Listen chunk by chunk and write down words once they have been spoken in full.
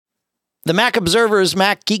The Mac Observer's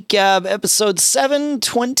Mac Geek Gab, episode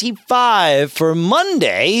 725 for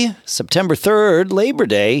Monday, September 3rd, Labor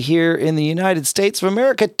Day, here in the United States of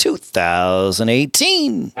America,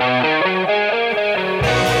 2018.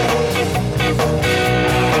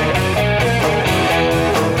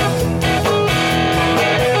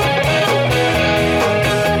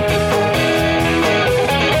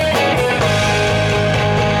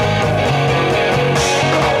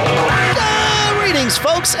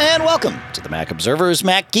 Folks, and welcome to the Mac Observer's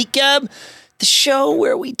Mac Geek Gab, the show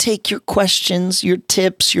where we take your questions, your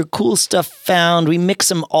tips, your cool stuff found, we mix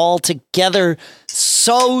them all together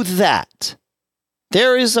so that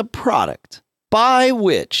there is a product by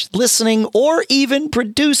which listening or even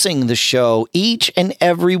producing the show, each and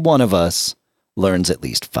every one of us learns at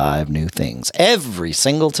least 5 new things every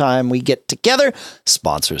single time we get together.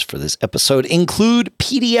 Sponsors for this episode include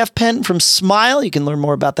PDF Pen from Smile. You can learn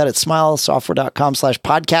more about that at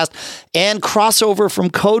smilesoftware.com/podcast, and Crossover from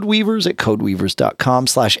Codeweavers at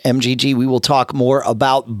codeweavers.com/MGG. We will talk more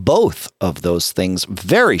about both of those things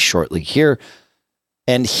very shortly here.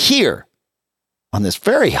 And here on this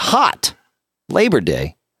very hot Labor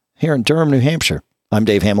Day here in Durham, New Hampshire, I'm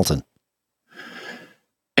Dave Hamilton.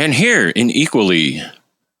 And here in equally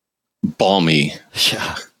balmy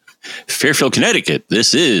Fairfield, Connecticut,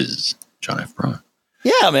 this is John F. Braun.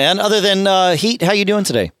 Yeah, man. Other than heat, how you doing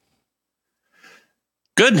today?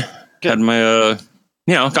 Good. Had my,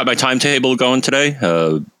 got my timetable going today.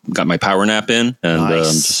 Got my power nap in, and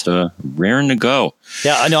nice. I'm just raring to go.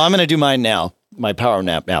 Yeah, I know. I'm going to do mine now. My power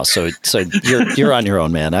nap now. So you're on your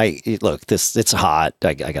own, man. It's hot.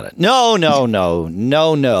 I got it. No.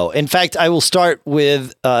 In fact, I will start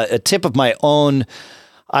with a tip of my own.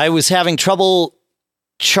 I was having trouble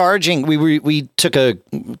charging. We took a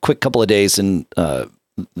quick couple of days, and the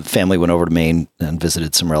family went over to Maine and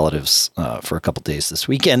visited some relatives for a couple of days this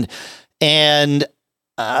weekend. And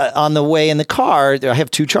on the way in the car, I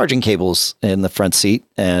have 2 charging cables in the front seat,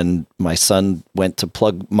 and my son went to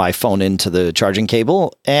plug my phone into the charging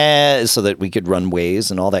cable so that we could run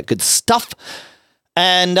Waze and all that good stuff.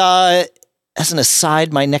 And as an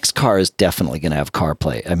aside, my next car is definitely going to have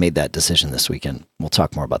CarPlay. I made that decision this weekend. We'll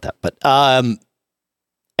talk more about that. But and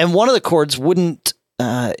one of the cords wouldn't.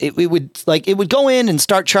 It would go in and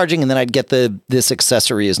start charging, and then I'd get this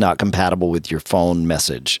accessory is not compatible with your phone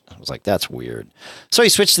message. I was like, that's weird. So he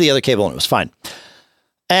switched to the other cable, and it was fine.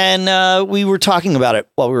 And we were talking about it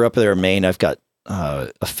while we were up there in Maine. I've got a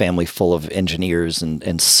family full of engineers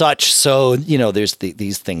and such. So, there's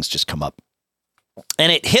these things just come up.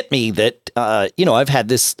 And it hit me that, I've had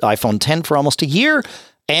this iPhone 10 for almost a year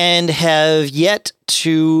and have yet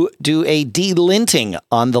to do a delinting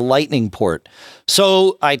on the Lightning port.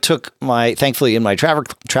 So I took thankfully in my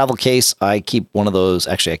travel case, I keep one of those.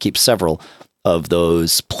 Actually, I keep several of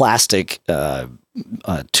those plastic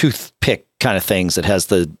toothpick kind of things that has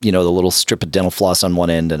the little strip of dental floss on one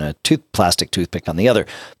end and a plastic toothpick on the other.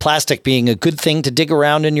 Plastic being a good thing to dig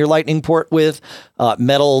around in your Lightning port with.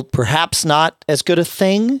 Metal, perhaps not as good a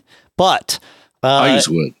thing, but I use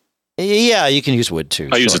wood. Yeah, you can use wood too.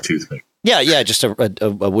 I use a toothpick. Yeah, just a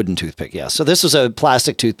wooden toothpick. Yeah. So this was a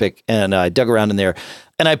plastic toothpick, and I dug around in there,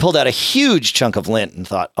 and I pulled out a huge chunk of lint and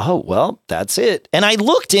thought, oh, well, that's it. And I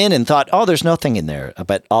looked in and thought, oh, there's nothing in there,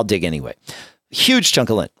 but I'll dig anyway. Huge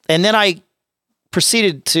chunk of lint. And then I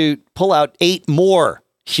proceeded to pull out 8 more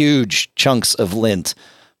huge chunks of lint.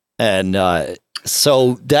 And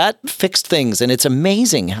so that fixed things. And it's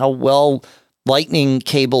amazing how well Lightning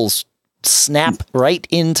cables snap right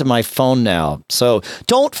into my phone now. So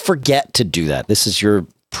don't forget to do that. This is your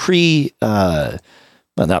but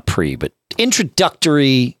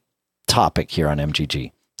introductory topic here on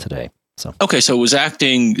MGG today. So okay, so it was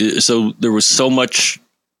acting. So there was so much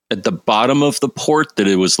at the bottom of the port that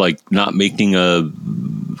it was like not making a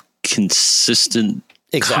consistent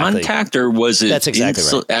contact, or was it That's exactly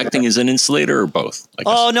right. acting as an insulator, or both?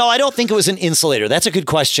 Oh, no, I don't think it was an insulator. That's a good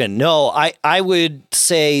question. No, I would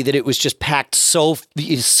say that it was just packed so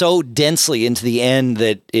densely into the end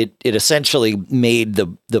that it essentially made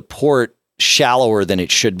the port shallower than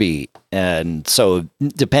it should be. And so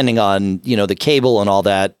depending on, the cable and all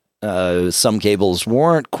that, some cables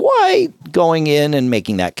weren't quite going in and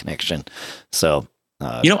making that connection. So,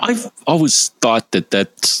 I've always thought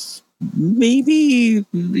that's maybe,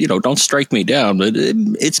 don't strike me down, but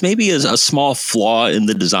it's maybe a small flaw in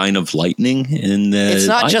the design of Lightning. And it's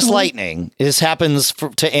not just Lightning. This happens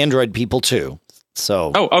to Android people too.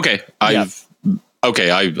 So, oh, okay. I've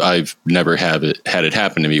never had it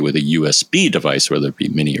happen to me with a USB device, whether it be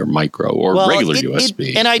mini or micro or regular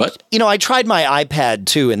USB. I tried my iPad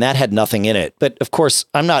too, and that had nothing in it. But of course,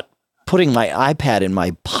 I'm not putting my iPad in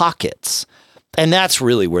my pockets. And that's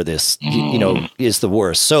really where this, is the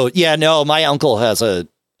worst. So, yeah, no, my uncle has an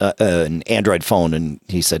Android phone, and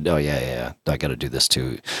he said, oh, yeah, I got to do this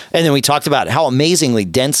too. And then we talked about how amazingly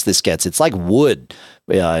dense this gets. It's like wood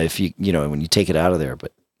if when you take it out of there.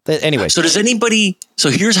 But anyway. So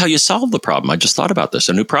here's how you solve the problem. I just thought about this,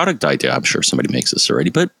 a new product idea. I'm sure somebody makes this already,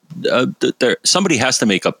 but somebody has to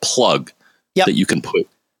make a plug that you can put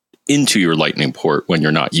into your Lightning port when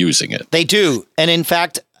you're not using it. They do. And in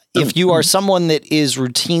fact, if you are someone that is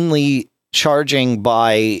routinely charging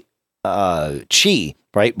by Qi,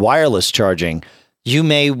 right, wireless charging, you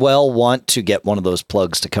may well want to get one of those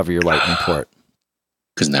plugs to cover your Lightning port.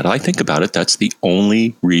 Because now that I think about it, that's the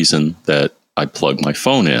only reason that I plug my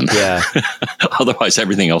phone in. Yeah. Otherwise,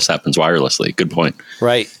 everything else happens wirelessly. Good point.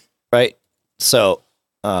 Right. So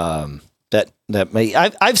that may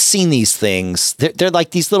I've seen these things. They're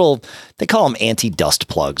like these little. They call them anti-dust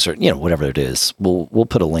plugs, or whatever it is. We'll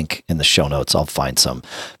put a link in the show notes. I'll find some.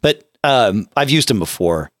 But I've used them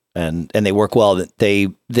before, and they work well.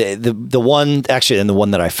 The one actually, and the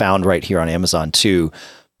one that I found right here on Amazon too,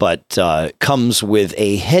 but comes with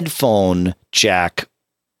a headphone jack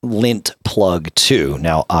lint plug too.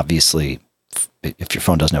 Now, obviously, if your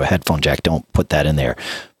phone doesn't have a headphone jack, don't put that in there.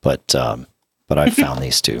 But I found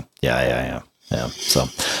these two. Yeah. So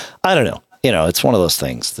I don't know. It's one of those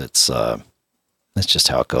things that's just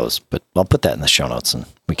how it goes. But I'll put that in the show notes, and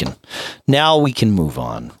we can move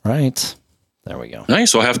on. Right. There we go.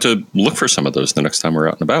 Nice. We'll have to look for some of those the next time we're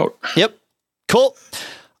out and about. Yep. Cool.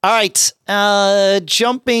 All right.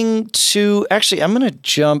 Jumping to, actually, I'm going to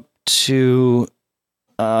jump to,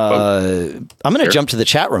 jump to the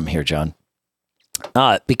chat room here, John.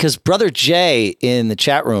 Because Brother Jay in the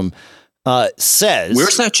chat room says,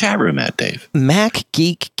 where's that chat room at, Dave?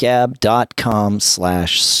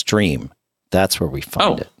 MacGeekGab.com/stream. That's where we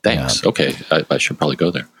find it. Thanks. Okay. I should probably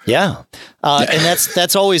go there. Yeah. And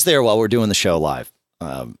that's always there while we're doing the show live.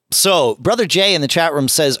 So Brother Jay in the chat room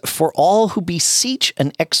says, for all who beseech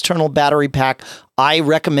an external battery pack, I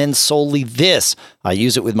recommend solely this. I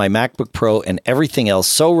use it with my MacBook Pro and everything else.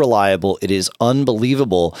 So reliable. It is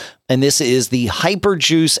unbelievable. And this is the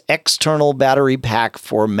Hyperjuice external battery pack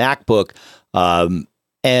for MacBook. And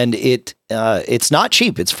it's not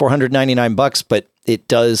cheap. It's $499, but it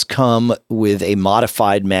does come with a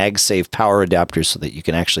modified MagSafe power adapter so that you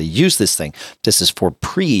can actually use this thing. This is for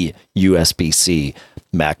pre-USB-C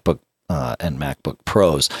MacBook and MacBook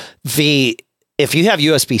Pros. If you have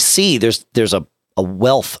USB-C, there's a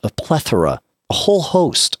plethora, a whole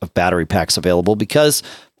host of battery packs available because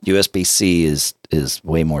USB-C is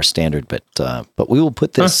way more standard. But we will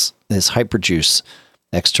put this Hyperjuice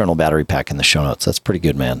external battery pack in the show notes. That's pretty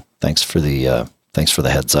good, man. Thanks for the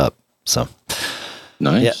heads up. So.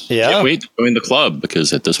 Nice. Yeah. Can't wait to join the club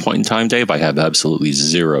because at this point in time, Dave, I have absolutely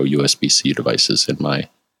zero USB-C devices in my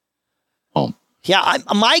home. Yeah,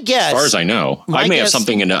 my guess. As far as I know, I may have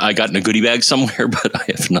something I got in a goodie bag somewhere, but I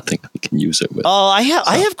have nothing I can use it with. Oh, I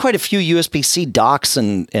have quite a few USB-C docks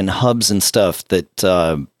and hubs and stuff that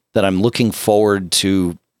I'm looking forward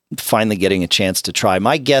to finally getting a chance to try.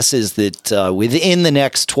 My guess is that within the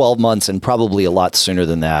next 12 months, and probably a lot sooner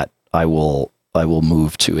than that, I will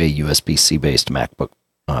move to a USB-C based MacBook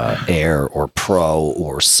Air or Pro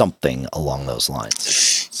or something along those lines.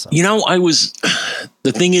 So.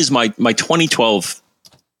 The thing is, my 2012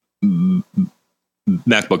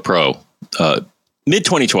 MacBook Pro, mid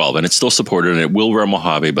 2012, and it's still supported, and it will run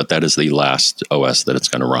Mojave, but that is the last OS that it's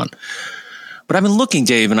going to run. But I've been looking,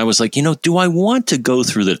 Dave, and I was like, do I want to go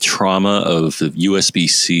through the trauma of the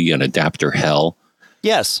USB-C and adapter hell?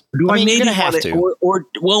 Yes. You're going to have to.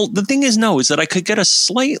 Well, the thing is, is that I could get a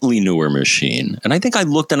slightly newer machine. And I think I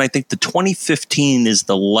looked, and I think the 2015 is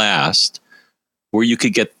the last where you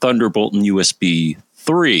could get Thunderbolt and USB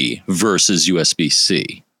 3 versus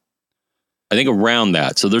USB-C. I think around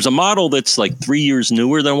that. So there's a model that's like 3 years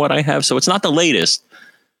newer than what I have. So it's not the latest.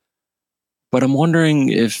 But I'm wondering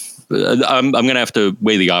if I'm going to have to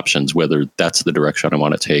weigh the options, whether that's the direction I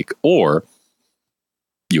want to take or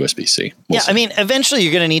USB-C. Yeah, I mean, eventually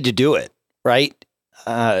you're going to need to do it, right?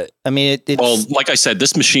 Well, like I said,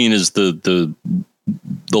 this machine is the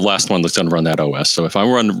last one that's going to run that OS. So if I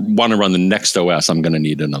want to run the next OS, I'm going to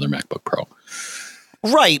need another MacBook Pro.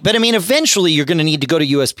 Right, but I mean, eventually you're going to need to go to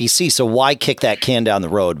USB-C. So why kick that can down the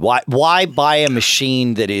road? Why buy a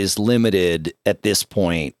machine that is limited at this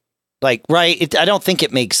point? Like, right? I don't think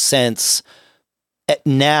it makes sense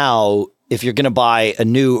now. If you're going to buy a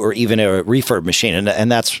new or even a refurb machine, and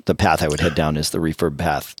that's the path I would head down, is the refurb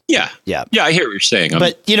path. Yeah. I hear what you're saying.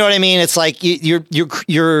 But you know what I mean? It's like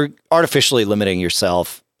you're artificially limiting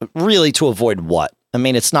yourself, really, to avoid what? I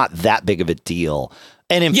mean, it's not that big of a deal.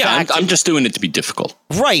 And in fact, I'm just doing it to be difficult.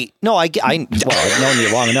 Right. No, well, I've known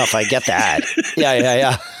you long enough. I get that.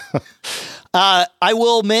 Yeah. I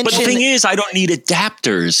will mention. But the thing is, I don't need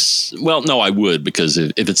adapters. Well, no, I would, because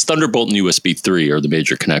if it's Thunderbolt and USB 3 are the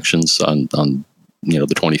major connections on the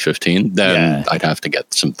 2015, then I'd have to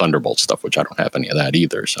get some Thunderbolt stuff, which I don't have any of that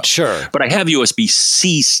either. So sure. But I have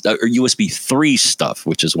USB-C or USB 3 stuff,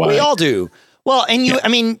 which is why we all do. Well, and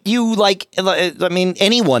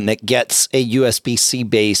anyone that gets a USB-C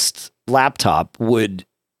based laptop would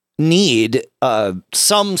need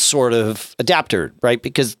some sort of adapter, right?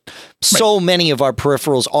 Because so many of our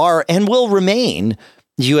peripherals are and will remain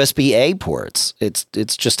USB-A ports. It's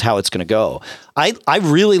just how it's going to go. I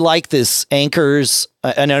really like this Anker's,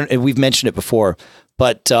 and we've mentioned it before,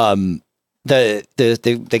 but they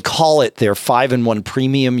call it their 5-in-1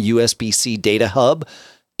 premium USB-C data hub.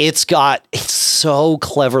 It's so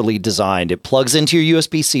cleverly designed. It plugs into your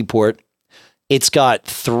USB-C port. It's got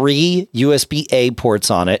 3 USB-A ports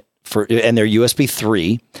on it and they're USB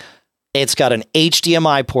 3. It's got an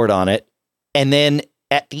HDMI port on it. And then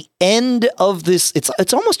at the end of this,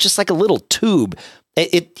 it's almost just like a little tube.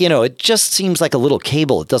 It just seems like a little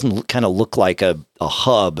cable. It doesn't kind of look like a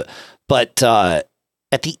hub, but at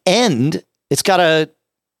the end, it's got a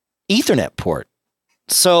Ethernet port.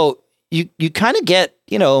 So you kind of get,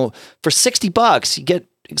 for $60, you get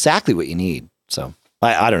exactly what you need. So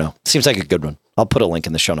I don't know. Seems like a good one. I'll put a link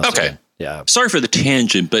in the show notes. Okay. Again. Yeah. Sorry for the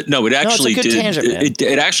tangent, but no, it actually did. Tangent,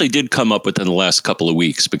 it actually did come up within the last couple of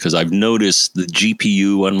weeks, because I've noticed the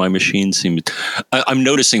GPU on my machine I'm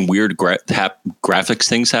noticing weird graphics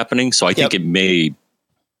things happening. So I think it may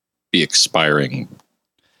be expiring.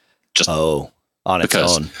 On its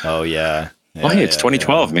own. Oh yeah. It's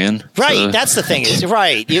 2012, man. Right. So, that's the thing.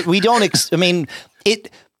 Right. We don't.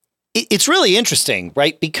 It's really interesting,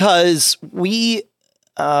 right? Because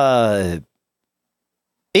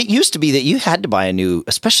it used to be that you had to buy a new,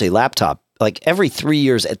 especially laptop, like every 3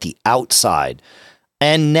 years at the outside.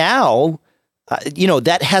 And now,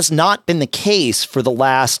 that has not been the case for the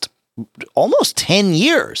last almost 10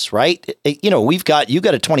 years, right? You got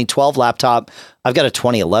a 2012 laptop. I've got a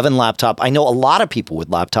 2011 laptop. I know a lot of people with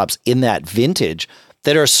laptops in that vintage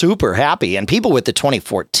that are super happy. And people with the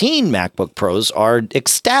 2014 MacBook Pros are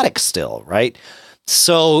ecstatic still, right?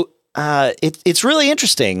 So it's really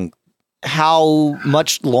interesting how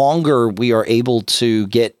much longer we are able to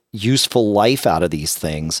get useful life out of these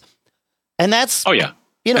things. And that's, and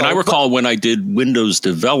I recall when I did Windows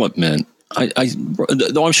development,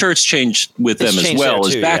 though I'm sure it's changed with them as well,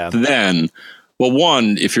 as back then. Well,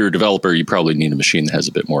 one, if you're a developer, you probably need a machine that has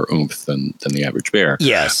a bit more oomph than the average bear.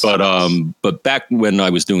 Yes. But back when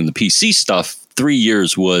I was doing the PC stuff, 3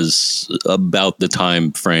 years was about the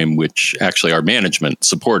time frame which actually our management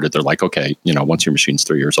supported. They're like, okay, once your machine's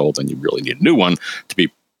 3 years old, then you really need a new one to be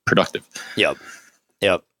productive. Yep.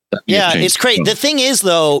 Yeah, it's great. The thing is,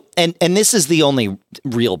 though, and this is the only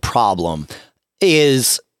real problem,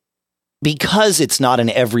 is because it's not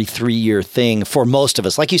an every 3 year thing for most of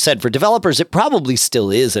us. Like you said, for developers, it probably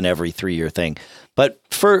still is an every 3 year thing. But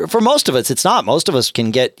for most of us, it's not. Most of us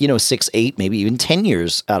can get, 6, 8, maybe even 10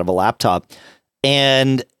 years out of a laptop.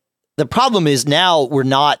 And the problem is now we're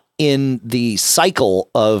not in the cycle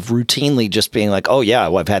of routinely just being like, oh, yeah,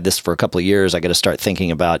 well, I've had this for a couple of years. I got to start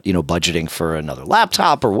thinking about, budgeting for another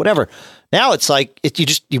laptop or whatever. Now it's like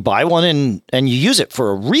you buy one and you use it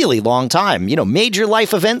for a really long time. Major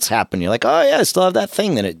life events happen. You're like, oh, yeah, I still have that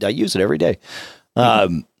thing. Then I use it every day.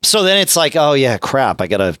 So then it's like, oh, yeah, crap. I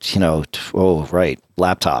got to,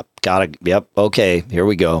 laptop. Yep. Okay, here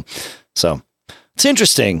we go. So it's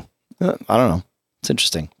interesting. I don't know. It's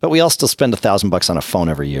interesting, but we all still spend $1,000 on a phone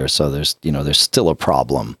every year. So there's still a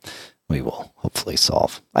problem we will hopefully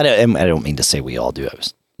solve. I don't mean to say we all do. I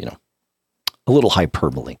was, a little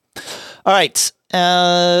hyperbole. All right.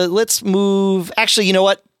 Let's move. Actually, you know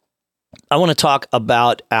what? I want to talk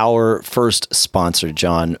about our first sponsor,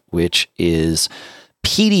 John, which is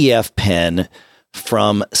PDF Pen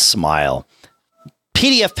from Smile.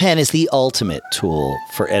 PDF Pen is the ultimate tool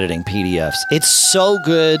for editing PDFs. It's so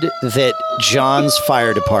good that John's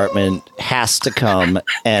fire department has to come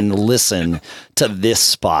and listen to this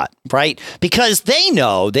spot, right? Because they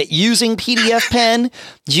know that using PDF Pen,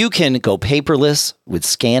 you can go paperless with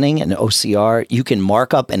scanning and OCR. You can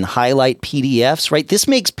mark up and highlight PDFs, right? This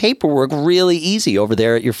makes paperwork really easy over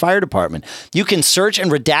there at your fire department. You can search and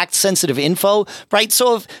redact sensitive info, right?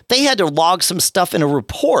 So if they had to log some stuff in a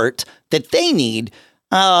report that they need,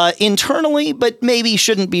 internally, but maybe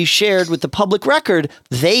shouldn't be shared with the public record.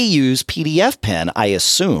 They use PDFpen, I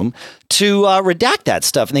assume, to redact that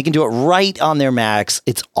stuff, and they can do it right on their Macs.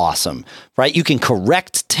 It's awesome, right? You can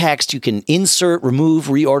correct text, you can insert, remove,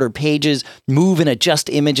 reorder pages, move and adjust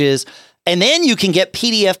images. And then you can get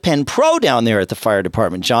PDFpen Pro down there at the fire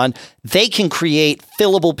department, John. They can create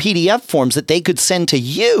fillable PDF forms that they could send to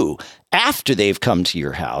you after they've come to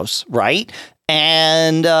your house, right?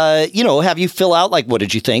 And, have you fill out, like, what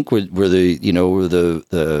did you think? Were the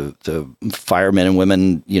firemen and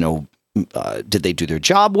women, did they do their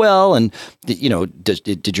job well? And,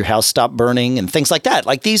 did your house stop burning and things like that?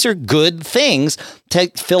 Like, these are good things to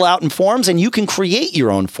fill out in forms, and you can create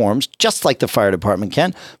your own forms just like the fire department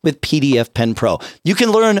can with PDFpen Pro. You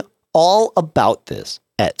can learn all about this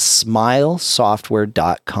at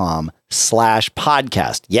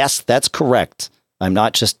smilesoftware.com/podcast. Yes, that's correct. I'm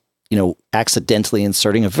not just, accidentally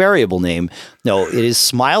inserting a variable name. No, it is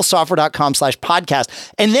smilesoftware.com/podcast.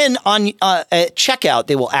 And then on at checkout,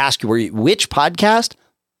 they will ask you which podcast.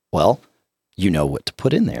 Well, you know what to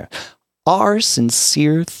put in there. Our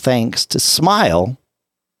sincere thanks to Smile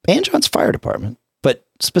and John's fire department, but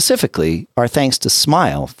specifically our thanks to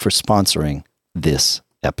Smile for sponsoring this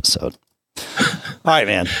episode. All right,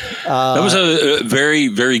 man. That was a very,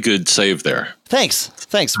 very good save there. Thanks.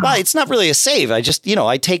 Well, it's not really a save. I just,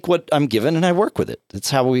 I take what I'm given and I work with it. It's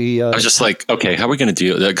how we... I was just like, okay, how are we going to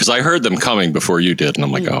deal with that? Because I heard them coming before you did. And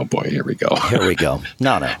I'm like, oh boy, here we go. Here we go.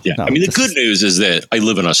 No. Yeah. No, I mean, the good news is that I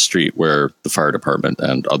live in a street where the fire department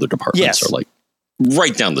and other departments are like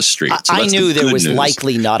right down the street. So I knew there was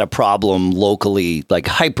likely not a problem locally, like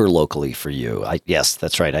hyper locally for you. Yes,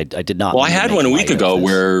 that's right. I did not. Well, I had one a week ago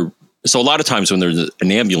where... So a lot of times when there's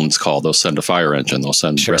an ambulance call, they'll send a fire engine. They'll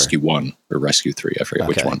send Rescue 1 or Rescue 3. I forget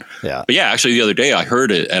which one. Yeah. But yeah, actually the other day I heard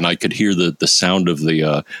it and I could hear the sound of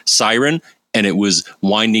the siren, and it was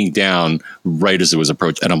winding down right as it was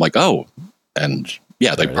approaching. And I'm like, oh, and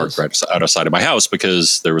yeah, they parked right outside of my house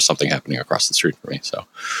because there was something happening across the street for me. So,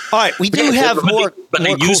 all right, we do have more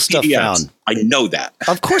they cool use stuff PDFs. found. I know that.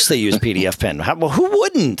 Of course, they use PDFpen. Well, who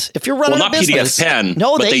wouldn't? If you're running a business, PDFpen.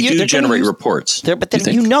 No, but they do generate reports. But then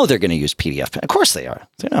they're going to use PDFpen. Of course, they are.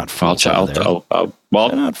 They're not fools. They're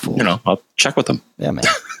not fools. I'll check with them. Yeah, man.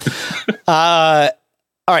 All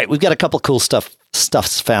right, we've got a couple cool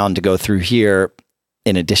stuffs found to go through here,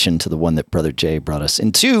 in addition to the one that Brother Jay brought us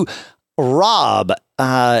into. Rob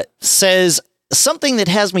says something that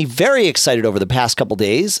has me very excited over the past couple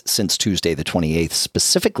days, since Tuesday the 28th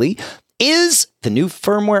specifically, is the new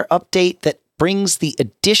firmware update that brings the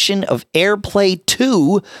addition of AirPlay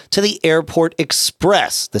 2 to the Airport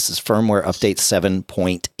Express. This is firmware update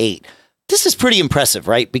 7.8. This is pretty impressive,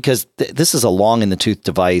 right? Because this is a long-in-the-tooth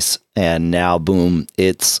device, and now, boom,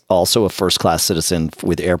 it's also a first-class citizen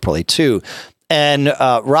with AirPlay 2. And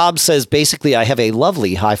Rob says, basically, I have a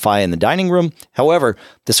lovely hi-fi in the dining room. However,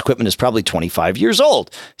 this equipment is probably 25 years old.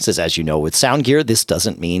 He says, as you know, with sound gear, this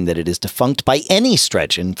doesn't mean that it is defunct by any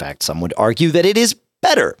stretch. In fact, some would argue that it is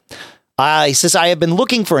better. He says, I have been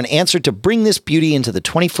looking for an answer to bring this beauty into the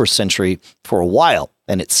 21st century for a while,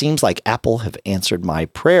 and it seems like Apple have answered my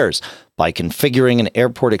prayers by configuring an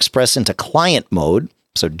Airport Express into client mode,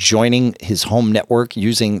 so joining his home network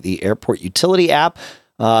using the Airport Utility app.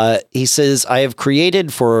 He says, I have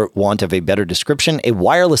created, for want of a better description, a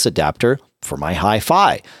wireless adapter for my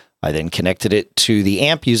hi-fi. I then connected it to the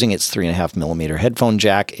amp using its 3.5 millimeter headphone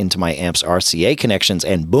jack into my amp's RCA connections,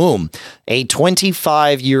 and boom, a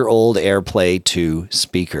 25-year-old AirPlay 2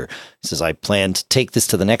 speaker. He says, I plan to take this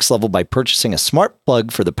to the next level by purchasing a smart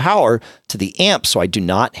plug for the power to the amp so I do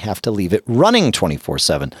not have to leave it running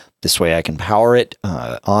 24/7. This way I can power it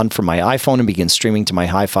on from my iPhone and begin streaming to my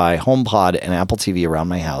hi-fi, HomePod, and Apple TV around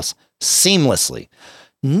my house seamlessly.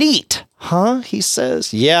 Neat, huh? He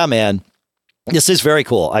says. Yeah, man. This is very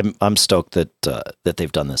cool. I'm stoked that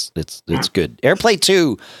they've done this. It's good. AirPlay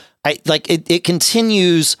 2, it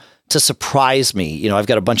continues to surprise me. I've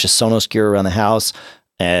got a bunch of Sonos gear around the house,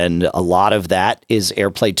 and a lot of that is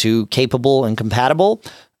AirPlay 2 capable and compatible.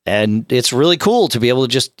 And it's really cool to be able to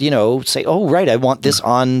just, say, oh, right, I want this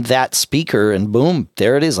on that speaker, and boom,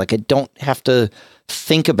 there it is. Like, I don't have to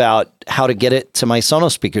think about how to get it to my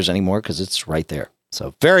Sonos speakers anymore because it's right there.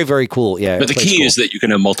 So very, very cool. Yeah. But the key is that you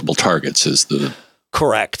can have multiple targets is the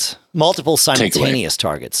correct. Multiple simultaneous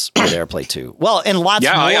targets with AirPlay 2. Well, and lots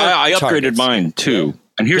more I upgraded mine too. Yeah.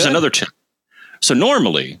 And here's another tip. So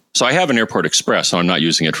normally, I have an Airport Express, so I'm not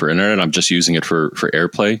using it for internet. I'm just using it for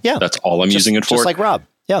AirPlay. Yeah. That's all I'm using it for. Just like Rob.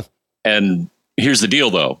 Yeah. And here's the deal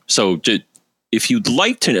though. So if you'd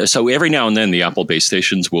like to know, so every now and then the Apple base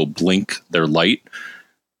stations will blink their light.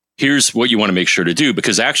 here's what you want to make sure to do.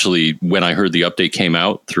 Because actually, when I heard the update came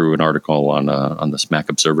out through an article on this Mac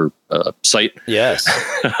Observer site, yes,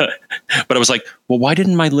 but I was like, well, why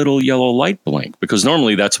didn't my little yellow light blink? Because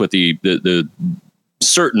normally that's what the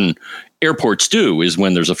certain airports do, is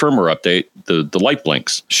when there's a firmware update, the light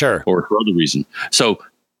blinks. Sure. Or for other reason. So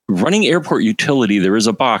running airport utility, there is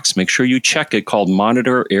a box. Make sure you check it, called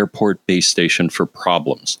Monitor Airport Base Station for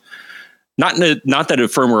Problems. Not that a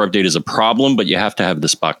firmware update is a problem, but you have to have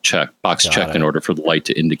this box checked in order for the light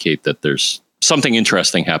to indicate that there's something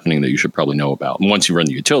interesting happening that you should probably know about. And once you run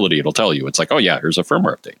the utility, it'll tell you. It's like, oh yeah, here's a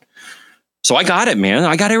firmware update. So I got it, man.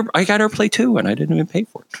 I got AirPlay 2, and I didn't even pay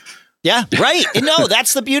for it. Yeah, right. No,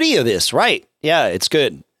 that's the beauty of this, right? Yeah, it's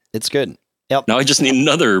good. It's good. Yep. Now I just need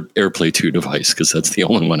another AirPlay 2 device, because that's the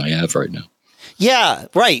only one I have right now. Yeah,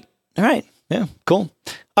 right. All right. Yeah, cool.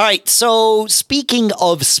 All right. So speaking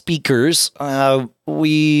of speakers, as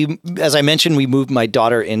I mentioned, we moved my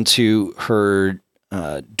daughter into her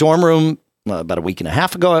dorm room about a week and a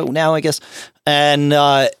half ago now, I guess. And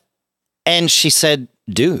she said,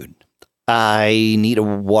 dude, I need a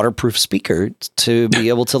waterproof speaker to be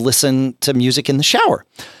able to listen to music in the shower.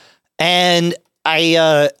 And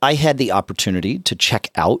I had the opportunity to check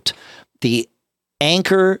out the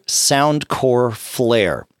Anker Soundcore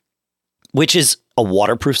Flare, which is a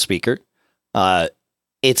waterproof speaker.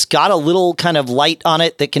 It's got a little kind of light on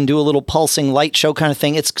it that can do a little pulsing light show kind of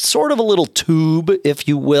thing. It's sort of a little tube, if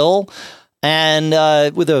you will, and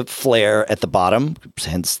with a flare at the bottom,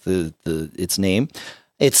 hence its name.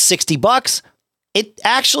 It's $60. It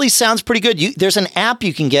actually sounds pretty good. There's an app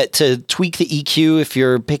you can get to tweak the EQ if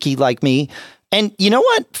you're picky like me. And you know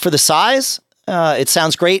what? For the size, it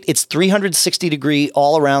sounds great. It's 360-degree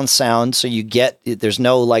all-around sound, so there's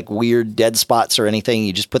no like weird dead spots or anything.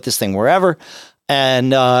 You just put this thing wherever,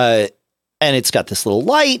 and it's got this little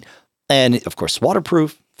light, and of course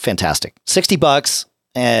waterproof. Fantastic. $60,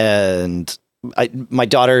 and my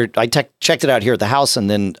daughter, checked it out here at the house, and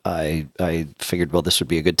then I figured, well, this would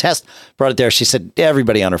be a good test. Brought it there. She said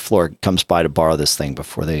everybody on her floor comes by to borrow this thing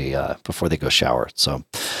before they go shower. So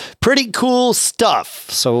pretty cool stuff.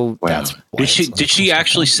 So wow. That's did she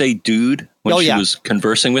actually say dude when she was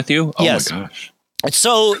conversing with you? Oh yes. My gosh.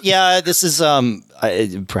 So yeah, this is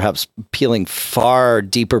perhaps peeling far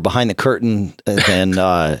deeper behind the curtain than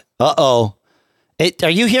are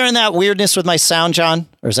you hearing that weirdness with my sound, John?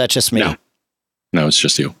 Or is that just me? No, it's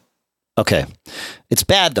just you. Okay. It's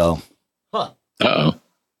bad, though. Huh. Uh-oh.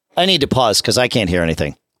 I need to pause because I can't hear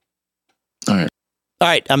anything. All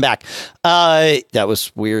right, I'm back. That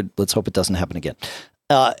was weird. Let's hope it doesn't happen again.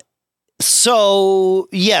 So,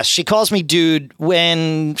 yes, she calls me dude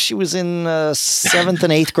when she was in 7th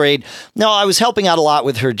and 8th grade. No, I was helping out a lot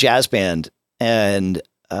with her jazz band. And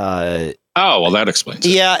well, that explains it.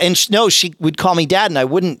 Yeah, and she would call me dad, and I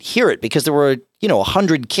wouldn't hear it because there were,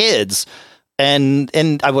 100 kids. And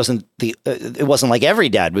I wasn't it wasn't like every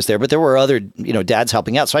dad was there, but there were other, dads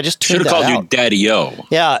helping out. So I just tuned that out. Should have called you Daddy-O.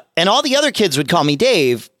 Yeah. And all the other kids would call me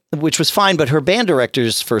Dave, which was fine. But her band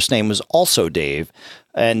director's first name was also Dave.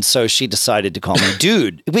 And so she decided to call me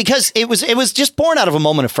dude because it was just born out of a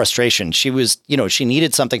moment of frustration. She was, she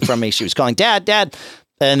needed something from me. She was calling dad.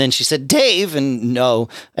 And then she said, Dave, and no.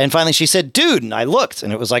 And finally she said, dude. And I looked,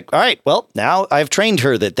 and it was like, all right, well, now I've trained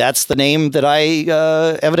her that's the name that I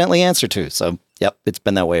evidently answer to. So, yep, it's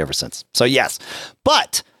been that way ever since. So, yes.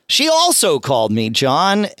 But she also called me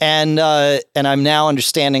John, and I'm now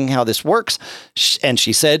understanding how this works. And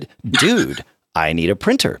she said, dude, I need a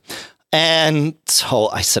printer. And so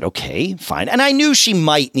I said, okay, fine. And I knew she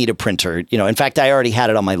might need a printer. In fact, I already had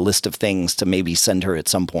it on my list of things to maybe send her at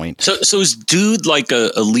some point. So is dude like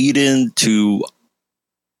a lead in to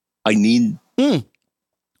I need No.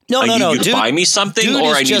 You Dude, to buy me something,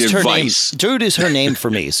 or I need advice. Dude is her name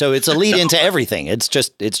for me. So it's a lead into everything. It's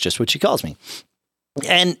just what she calls me.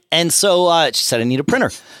 And so she said, I need a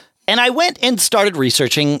printer. And I went and started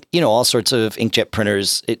researching, all sorts of inkjet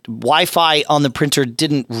printers. Wi-Fi on the printer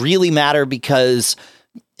didn't really matter because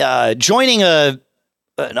joining an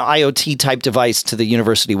IoT type device to the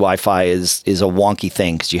university Wi-Fi is a wonky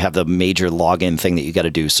thing because you have the major login thing that you got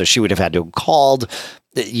to do. So she would have had to have called,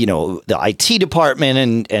 the IT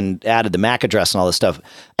department and added the MAC address and all this stuff.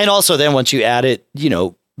 And also then once you add it,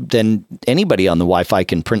 then anybody on the Wi-Fi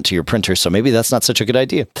can print to your printer. So maybe that's not such a good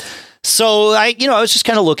idea. So I was just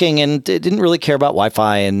kind of looking and didn't really care about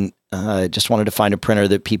Wi-Fi and just wanted to find a printer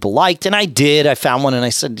that people liked. And I did. I found one and I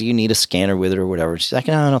said, do you need a scanner with it or whatever? She's like,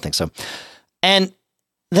 no, I don't think so. And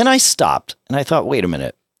then I stopped and I thought, wait a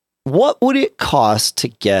minute, what would it cost to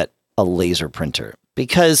get a laser printer?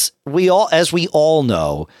 Because as we all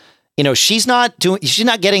know, she's not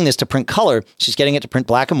getting this to print color. She's getting it to print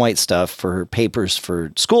black and white stuff for her papers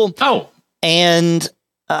for school. Oh, and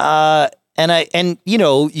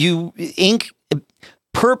you ink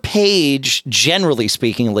per page, generally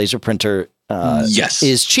speaking, a laser printer yes,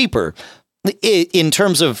 is cheaper in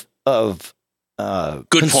terms of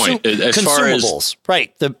good point. As far as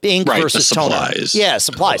right, the ink versus the supplies. Toner. Yeah,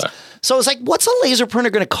 supplies. So it's like, what's a laser printer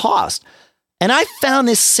going to cost? And I found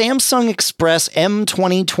this Samsung Express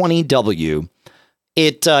M2020W.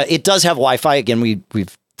 It does have Wi-Fi. Again,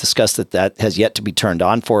 we've discussed that has yet to be turned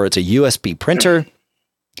on for. It's a USB printer.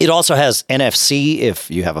 It also has NFC if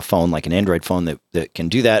you have a phone like an Android phone that can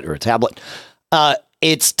do that, or a tablet.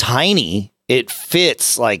 It's tiny. It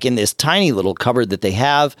fits like in this tiny little cupboard that they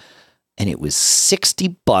have. And it was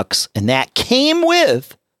 $60. And that came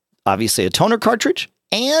with obviously a toner cartridge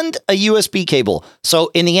and a USB cable.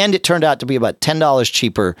 So in the end, it turned out to be about $10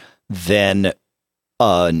 cheaper than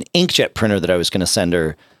an inkjet printer that I was going to send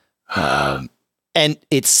her. And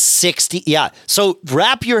it's $60. Yeah. So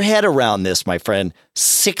wrap your head around this, my friend.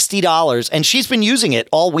 $60. And she's been using it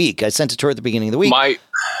all week. I sent it to her at the beginning of the week.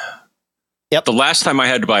 The last time I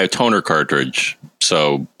had to buy a toner cartridge,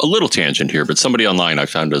 so a little tangent here, but somebody online, I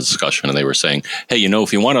found a discussion and they were saying, hey,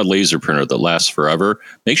 if you want a laser printer that lasts forever,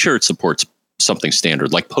 make sure it supports something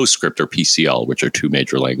standard like PostScript or PCL, which are two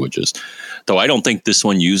major languages. Though I don't think this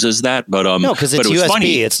one uses that, but no, because it's USB.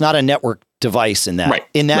 Funny. It's not a network device in that. Right.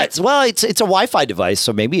 Well, it's a Wi-Fi device,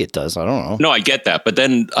 so maybe it does. I don't know. No, I get that, but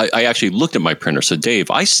then I actually looked at my printer. So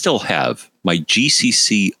Dave, I still have my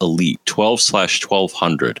GCC Elite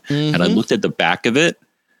 12/1200, and I looked at the back of it,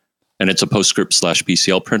 and it's a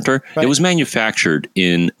PostScript/PCL printer. Right. It was manufactured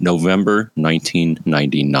in November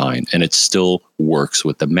 1999, and it still works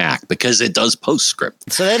with the Mac because it does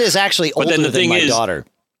PostScript. So that is actually older than my daughter.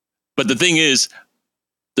 But the thing is,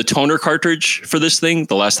 the toner cartridge for this thing,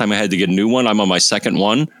 the last time I had to get a new one, I'm on my second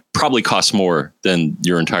one, probably costs more than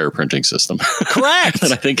your entire printing system. Correct.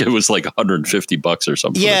 And I think it was like $150 or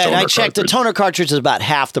something. Yeah, and I checked. The toner cartridge is about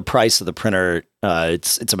half the price of the printer.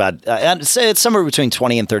 It's about it's somewhere between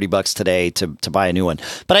 $20 and $30 today to buy a new one.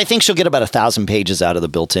 But I think she'll get about 1,000 pages out of the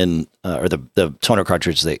built-in or the toner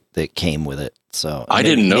cartridge that came with it. So I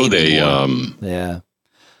didn't know they. Yeah.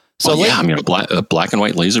 So a black and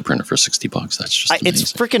white laser printer for $60. That's just amazing.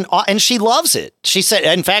 It's freaking, and she loves it. She said,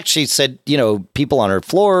 people on her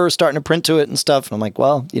floor are starting to print to it and stuff. And I'm like,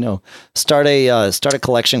 well, start a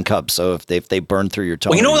collection cup. So if they burn through your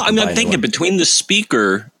toner. Well, I'm thinking between the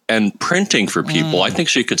speaker and printing for people, I think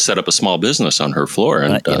she could set up a small business on her floor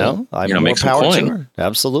and make some coin.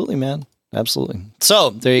 Absolutely, man. Absolutely.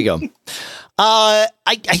 So there you go.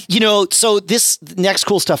 So this next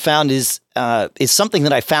cool stuff found is something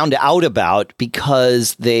that I found out about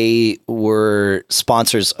because they were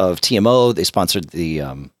sponsors of TMO. They sponsored the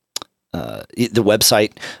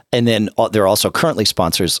website, and then they're also currently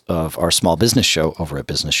sponsors of our small business show over at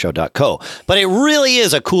businessshow.co. But it really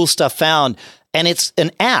is a cool stuff found, and it's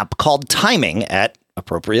an app called Timing at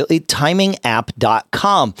appropriately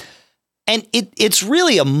timingapp.com. And it's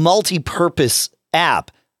really a multi-purpose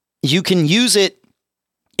app. You can use it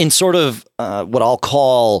in sort of what I'll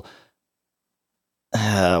call,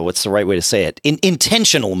 what's the right way to say it? In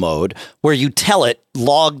intentional mode, where you tell it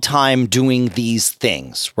log time doing these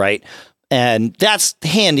things, right? And that's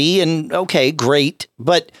handy and okay, great.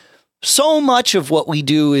 But so much of what we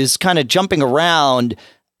do is kind of jumping around.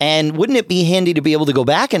 And wouldn't it be handy to be able to go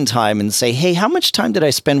back in time and say, hey, how much time did I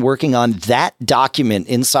spend working on that document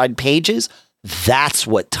inside Pages? That's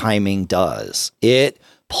what Timing does. It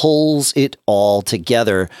pulls it all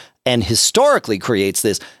together and historically creates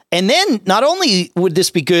this. And then not only would this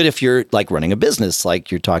be good if you're like running a business, like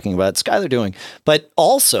you're talking about Skylar doing, but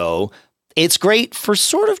also it's great for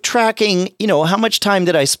sort of tracking, how much time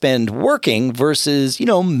did I spend working versus,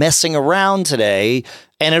 messing around today.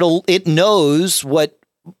 And it knows what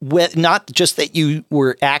not just that you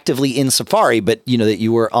were actively in Safari, but that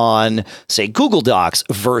you were on, say, Google Docs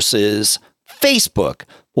versus Facebook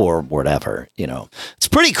or whatever. It's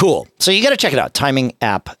pretty cool. So you got to check it out.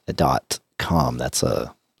 Timingapp.com. That's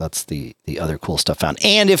the other cool stuff found.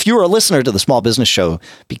 And if you're a listener to the Small Business Show,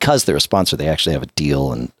 because they're a sponsor, they actually have a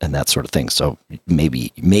deal and that sort of thing. So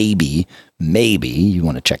maybe you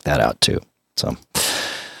want to check that out too. So,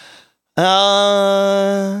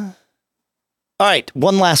 all right.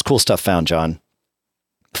 One last cool stuff found, John.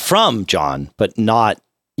 From John, but not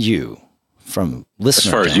you. From listener.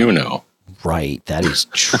 As far as you know. Right. That is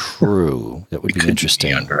true. That would be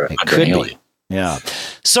interesting. It could be. Yeah.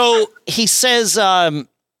 So he says,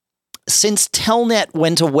 since Telnet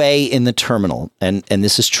went away in the terminal, and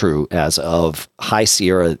this is true as of High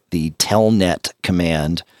Sierra, the Telnet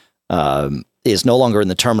command is no longer in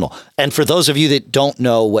the terminal. And for those of you that don't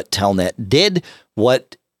know what Telnet did,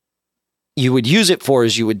 what you would use it for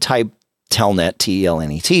is you would type Telnet,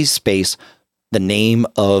 Telnet, space, the name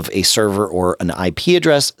of a server or an IP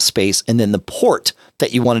address, space, and then the port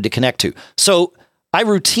that you wanted to connect to. So I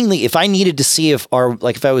routinely, if I needed to see if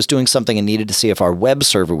if I was doing something and needed to see if our web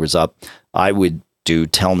server was up, I would do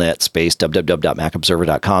telnet space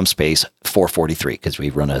www.macobserver.com space 443 because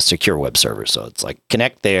we run a secure web server. So it's like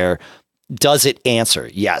connect there. Does it answer?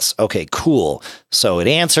 Yes. Okay, cool. So it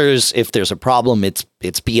answers. If there's a problem, it's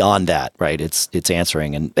beyond that, right? It's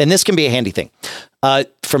answering. And this can be a handy thing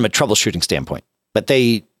from a troubleshooting standpoint. But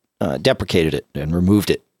they deprecated it and removed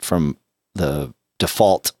it from the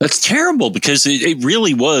default. That's terrible because it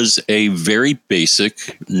really was a very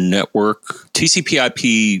basic network,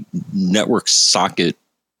 TCP/IP network socket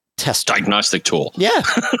test diagnostic tool. Yeah.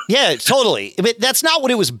 Yeah, totally. But that's not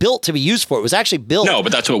what it was built to be used for. It was actually built. No,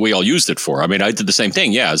 but that's what we all used it for. I mean, I did the same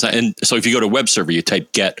thing. Yeah. And so if you go to a web server, you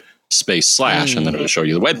type get space / and then it'll show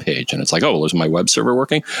you the web page. And it's like, oh, is my web server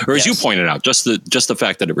working? Or as you pointed out, just the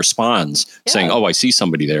fact that it responds saying, oh, I see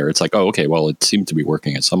somebody there. It's like, oh, okay, well, it seemed to be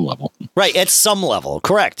working at some level. Right. At some level.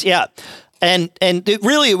 Correct. Yeah. And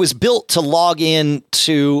it was built to log in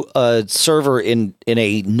to a server in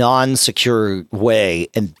a non-secure way.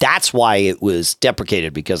 And that's why it was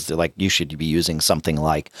deprecated, because they're like, you should be using something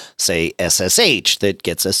like, say, SSH that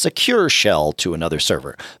gets a secure shell to another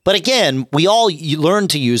server. But again, we all learned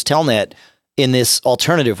to use Telnet in this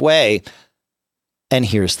alternative way. And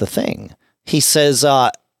here's the thing. He says,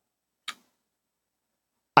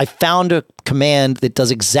 I found a command that does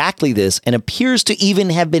exactly this and appears to even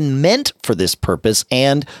have been meant for this purpose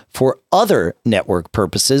and for other network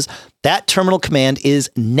purposes. That terminal command is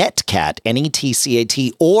netcat,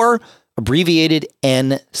 Netcat, or abbreviated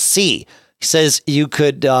NC. He says you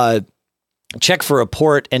could check for a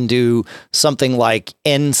port and do something like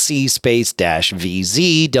NC space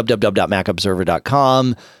 -VZ,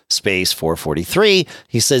 www.macobserver.com space 443.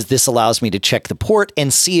 He says this allows me to check the port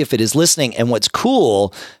and see if it is listening. And what's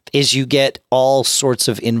cool is you get all sorts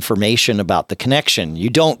of information about the connection. You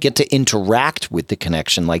don't get to interact with the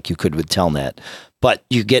connection like you could with Telnet, but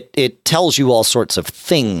it tells you all sorts of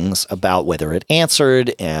things about whether it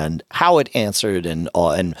answered and how it answered and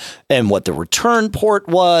what the return port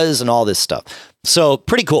was and all this stuff. So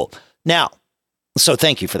pretty cool. Now, so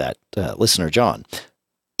thank you for that, listener John.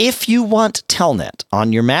 If you want Telnet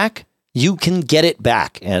on your Mac, you can get it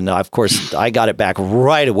back. And of course, I got it back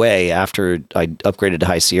right away after I upgraded to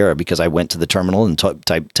High Sierra, because I went to the terminal and typed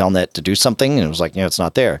Telnet to do something, and it was like, it's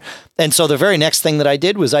not there. And so the very next thing that I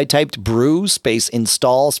did was I typed brew space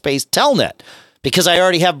install space Telnet, because I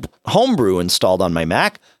already have Homebrew installed on my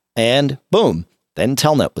Mac, and boom, then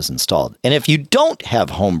Telnet was installed. And if you don't have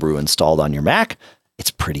Homebrew installed on your Mac, it's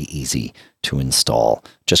pretty easy to install.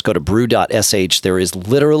 Just go to brew.sh. There is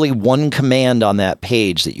literally one command on that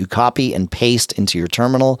page that you copy and paste into your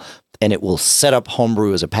terminal, and it will set up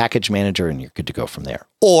Homebrew as a package manager, and you're good to go from there.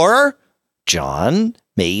 Or, John,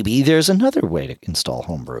 maybe there's another way to install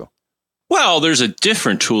Homebrew. Well, there's a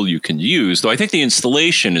different tool you can use, though I think the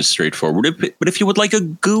installation is straightforward. But if you would like a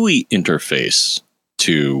GUI interface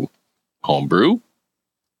to Homebrew,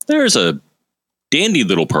 there's a dandy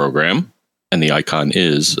little program. And the icon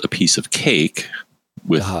is a piece of cake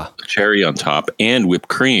with a cherry on top and whipped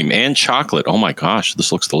cream and chocolate. Oh my gosh,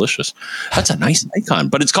 this looks delicious. That's a nice icon,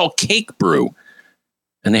 but it's called Cake Brew.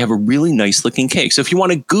 And they have a really nice looking cake. So if you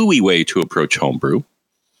want a GUI way to approach Homebrew,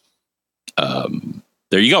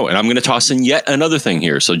 there you go. And I'm going to toss in yet another thing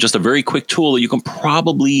here. So just a very quick tool that you can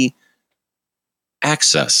probably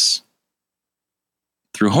access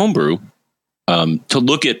through Homebrew. To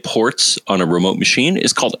look at ports on a remote machine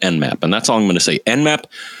is called Nmap. And that's all I'm going to say. Nmap,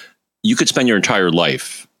 you could spend your entire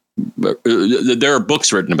life. There are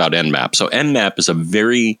books written about Nmap. So Nmap is a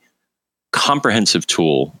very comprehensive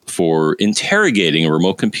tool for interrogating a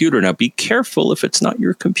remote computer. Now, be careful if it's not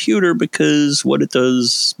your computer, because what it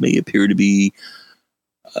does may appear to be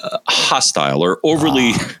hostile or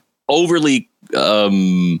overly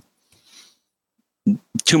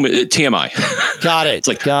TMI. Got it. It's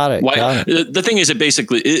like, got it. The thing is,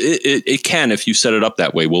 it can, if you set it up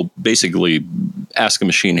that way, will basically ask a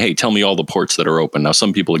machine, hey, tell me all the ports that are open. Now,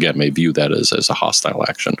 some people, again, may view that as a hostile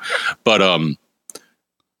action. But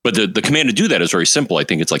the command to do that is very simple. I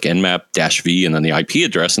think it's like nmap-v and then the IP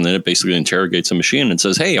address, and then it basically interrogates a machine and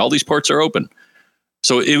says, hey, all these ports are open.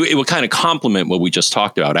 So it would kind of complement what we just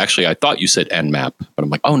talked about. Actually, I thought you said nmap, but I'm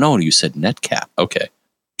like, oh, no, you said netcat. Okay.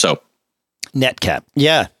 So netcat.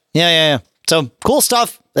 Yeah. So cool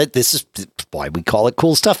stuff. This is why we call it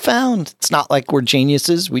Cool Stuff Found. It's not like we're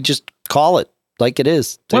geniuses. We just call it. like it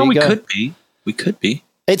is. There we could be. We could be.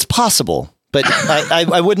 It's possible, but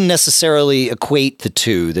I wouldn't necessarily equate the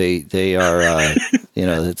two. They are,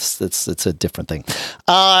 it's a different thing.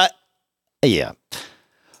 Yeah.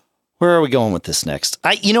 Where are we going with this next?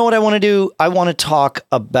 You know what I want to do? I want to talk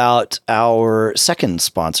about our second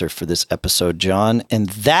sponsor for this episode, John, and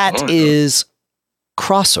that is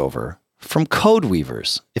Crossover from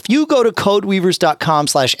Codeweavers. If you go to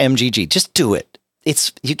codeweavers.com/MGG, just do it.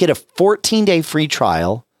 You get a 14-day free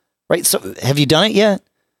trial, right? So have you done it yet?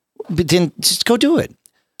 But then just go do it.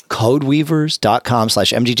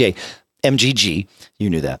 Codeweavers.com/MGG. You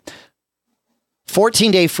knew that.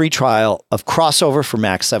 14-day free trial of Crossover for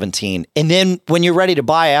Mac 17. And then when you're ready to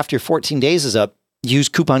buy after your 14 days is up, use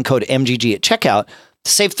coupon code MGG at checkout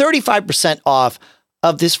to save 35% off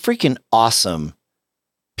of this freaking awesome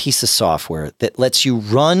piece of software that lets you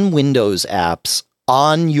run Windows apps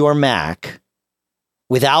on your Mac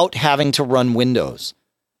without having to run Windows.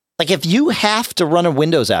 Like if you have to run a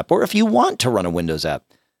Windows app, or if you want to run a Windows app,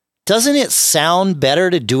 doesn't it sound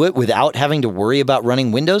better to do it without having to worry about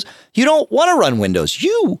running Windows? You don't want to run Windows.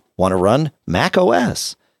 You want to run Mac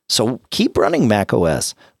OS. So keep running Mac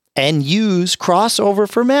OS and use Crossover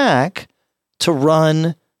for Mac to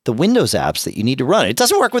run the Windows apps that you need to run. It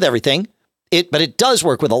doesn't work with everything, but it does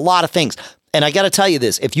work with a lot of things. And I got to tell you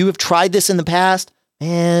this, if you have tried this in the past,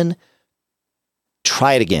 man,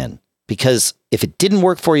 try it again. Because if it didn't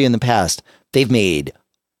work for you in the past, they've made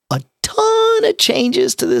a ton of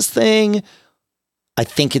changes to this thing. I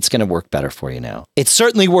think it's going to work better for you now. It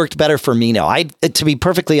certainly worked better for me now. To be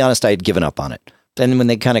perfectly honest, I had given up on it. Then when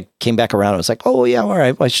they kind of came back around, I was like, oh yeah, all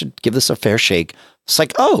right, I should give this a fair shake. It's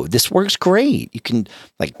like, oh, this works great. You can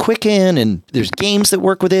like Quicken, and there's games that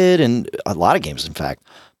work with it, and a lot of games, in fact,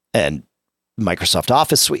 and Microsoft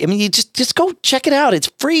Office Suite. I mean, you just go check it out.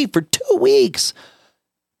 It's free for 2 weeks.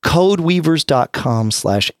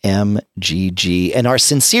 Codeweavers.com/MGG. And our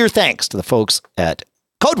sincere thanks to the folks at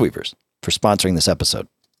Codeweavers for sponsoring this episode.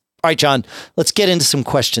 All right, John, let's get into some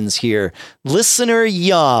questions here. Listener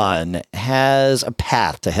Jan has a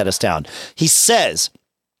path to head us down. He says,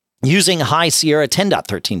 using High Sierra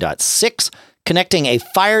 10.13.6, connecting a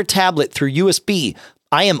Fire tablet through USB,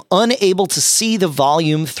 I am unable to see the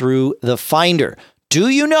volume through the Finder. Do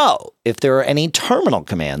you know if there are any terminal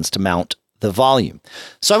commands to mount the volume?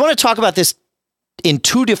 So I want to talk about this in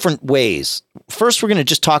two different ways. First, we're going to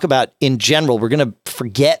just talk about in general. We're going to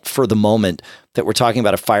forget for the moment that we're talking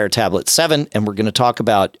about a Fire Tablet 7, and we're going to talk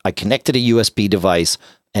about I connected a USB device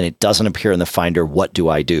and it doesn't appear in the Finder. What do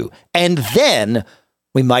I do? And then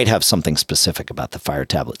we might have something specific about the Fire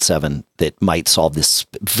Tablet 7 that might solve this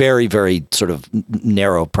very, very sort of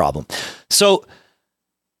narrow problem. So,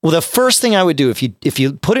 well, the first thing I would do if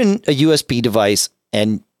you put in a USB device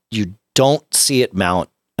and you don't see it mount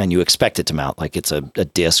and you expect it to mount, like it's a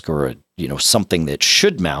disk or something that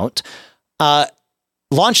should mount,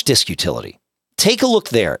 launch Disk Utility. Take a look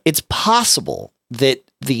there. It's possible that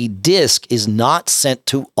the disk is not sent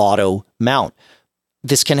to auto mount.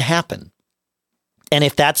 This can happen. And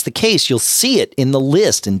if that's the case, you'll see it in the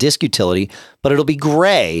list in Disk Utility, but it'll be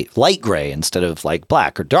gray, light gray instead of like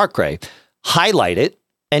black or dark gray. Highlight it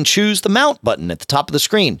and choose the mount button at the top of the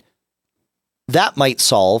screen. That might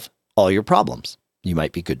solve all your problems. You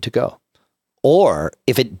might be good to go. Or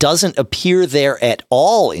if it doesn't appear there at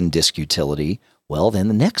all in Disk Utility, well, then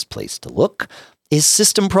the next place to look is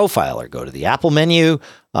System Profiler. Go to the Apple menu.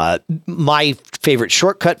 My favorite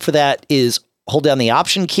shortcut for that is hold down the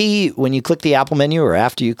Option key when you click the Apple menu or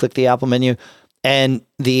after you click the Apple menu, and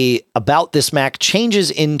the About This Mac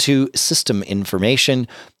changes into System Information.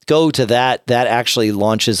 Go to that. That actually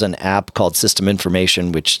launches an app called System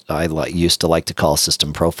Information, which I used to like to call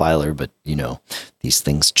System Profiler, but these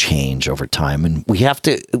things change over time, and we have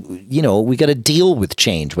to, we got to deal with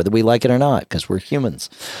change, whether we like it or not, because we're humans.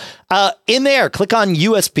 In there, click on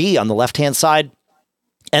USB on the left-hand side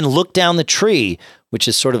and look down the tree, which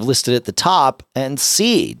is sort of listed at the top, and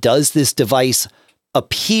see, does this device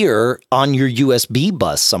appear on your USB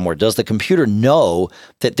bus somewhere? Does the computer know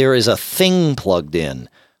that there is a thing plugged in?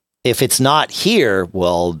 If it's not here,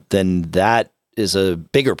 well, then that is a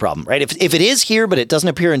bigger problem, right? If it is here, but it doesn't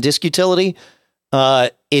appear in Disk Utility,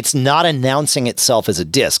 it's not announcing itself as a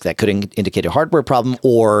disk. That could indicate a hardware problem,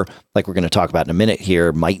 or like we're going to talk about in a minute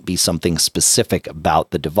here, might be something specific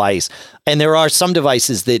about the device. And there are some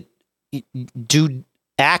devices that do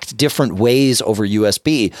act different ways over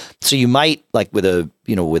USB. So you might, like with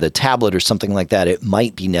a tablet or something like that, it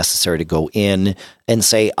might be necessary to go in and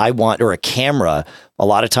say, or a camera. A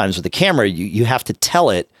lot of times with a camera, you have to tell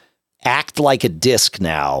it, act like a disk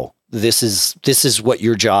now, this is what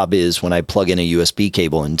your job is when I plug in a USB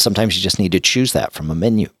cable. And sometimes you just need to choose that from a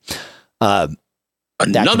menu. That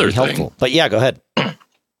can be helpful. But yeah, go ahead.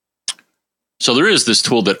 So there is this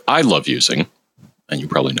tool that I love using, and you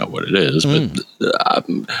probably know what it is,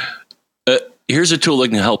 but here's a tool that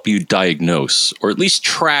can help you diagnose or at least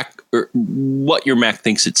track what your Mac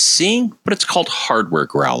thinks it's seeing, but it's called Hardware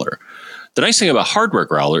Growler. The nice thing about Hardware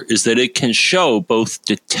Growler is that it can show both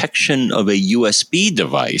detection of a USB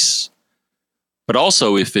device, but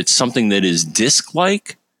also if it's something that is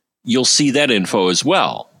disk-like, you'll see that info as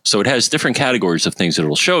well. So it has different categories of things that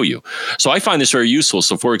it'll show you. So I find this very useful.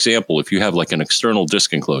 So for example, if you have like an external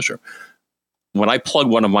disk enclosure, when I plug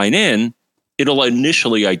one of mine in, it'll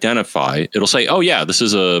initially identify, it'll say, oh yeah, this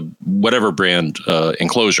is a whatever brand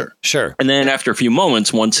enclosure. Sure. And then after a few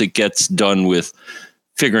moments, once it gets done with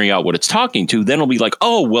figuring out what it's talking to, then it'll be like,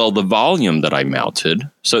 oh, well, the volume that I mounted.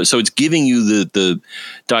 So it's giving you the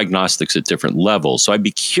diagnostics at different levels. So I'd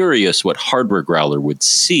be curious what Hardware Growler would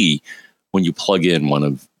see when you plug in one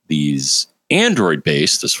of these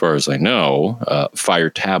Android-based, as far as I know,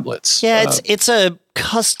 Fire tablets. Yeah, it's a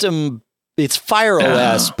custom. It's Fire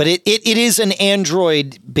OS, but it is an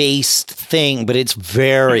Android-based thing, but it's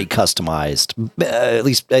very customized. At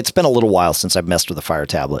least it's been a little while since I've messed with a Fire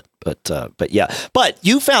tablet, but yeah. But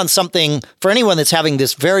you found something for anyone that's having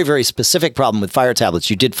this very, very specific problem with Fire tablets.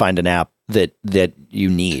 You did find an app that you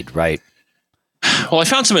need, right? Well, I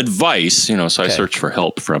found some advice, so I searched for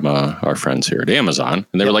help from our friends here at Amazon,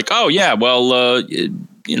 and they were like, oh, yeah, well,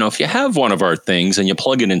 if you have one of our things and you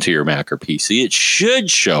plug it into your Mac or PC, it should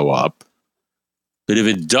show up. But if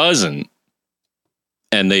it doesn't,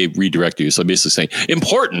 and they redirect you, so basically saying,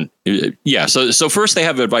 important. Yeah, so first they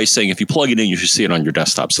have advice saying if you plug it in, you should see it on your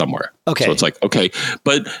desktop somewhere. Okay. So it's like, okay,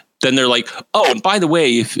 but then they're like, oh, and by the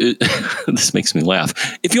way, this makes me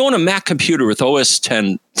laugh. If you own a Mac computer with OS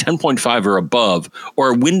 10, 10.5 or above,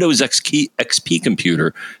 or a Windows XP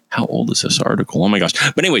computer, how old is this article? Oh my gosh.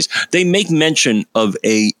 But anyways, they make mention of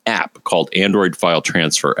a app called Android File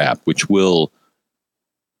Transfer app, which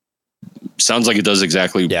sounds like it does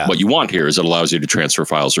exactly what you want here, is it allows you to transfer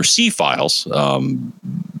files or see files.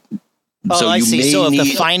 So I see. So if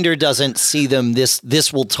the Finder doesn't see them,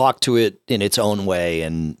 this will talk to it in its own way,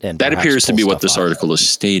 and that appears to be what this article is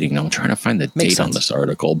stating. I'm trying to find the date on this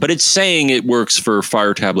article, but it's saying it works for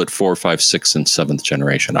Fire Tablet 4, 5, 6, and 7th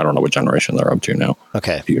generation. I don't know what generation they're up to now.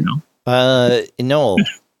 Okay, do you know? No,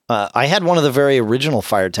 I had one of the very original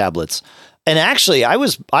Fire tablets, and actually, I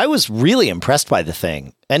was really impressed by the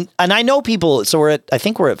thing. And I know people. So I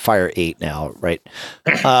think we're at Fire 8 now, right?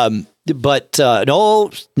 But no.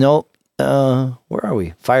 Where are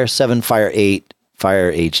we? Fire 7, Fire 8,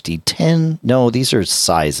 Fire HD 10. No, these are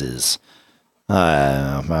sizes.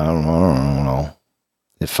 I don't know.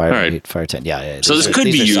 Fire 8, Fire 10. Yeah. So this could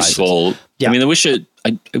be useful. Yeah. I mean, I wish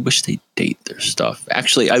they date their stuff.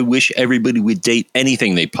 Actually, I wish everybody would date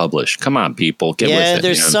anything they publish. Come on, people, get with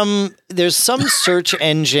it. There's some search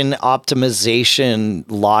engine optimization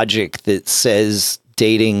logic that says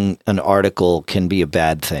dating an article can be a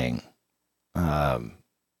bad thing.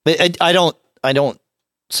 But I don't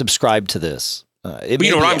subscribe to this.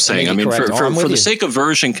 You know what I'm saying? I mean, for the sake of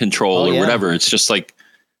version control or whatever, it's just like,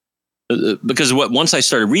 because once I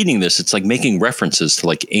started reading this, it's like making references to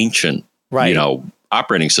like ancient,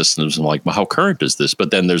 operating systems. And like, well, how current is this?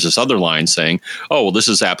 But then there's this other line saying, oh, well, this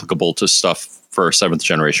is applicable to stuff for a 7th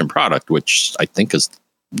generation product, which I think is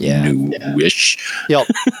newish. Yep.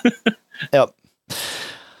 Yep.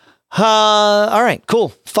 All right, cool.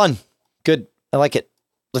 Fun. Good. I like it.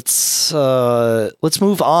 Let's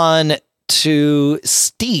move on to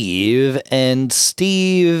Steve. And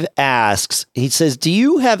Steve asks, he says, do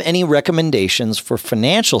you have any recommendations for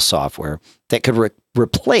financial software that could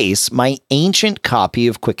replace my ancient copy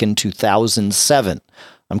of Quicken 2007?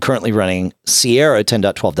 I'm currently running Sierra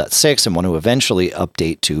 10.12.6 and want to eventually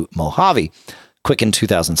update to Mojave. Quicken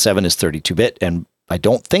 2007 is 32-bit, and I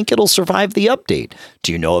don't think it'll survive the update.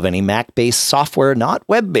 Do you know of any Mac-based software, not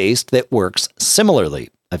web-based, that works similarly?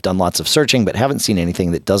 I've done lots of searching, but haven't seen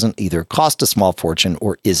anything that doesn't either cost a small fortune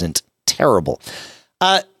or isn't terrible.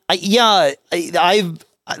 I've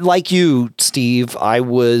like you, Steve. I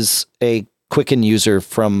was a Quicken user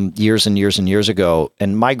from years and years and years ago,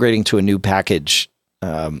 and migrating to a new package.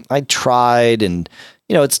 I tried, and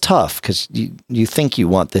it's tough because you think you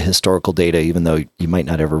want the historical data, even though you might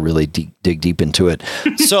not ever really dig deep into it.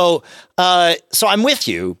 So I'm with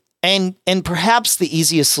you. And perhaps the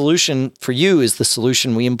easiest solution for you is the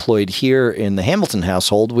solution we employed here in the Hamilton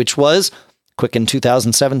household, which was Quicken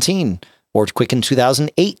 2017 or Quicken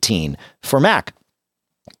 2018 for Mac.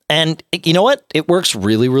 And you know what? It works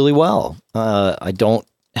really, really well. I don't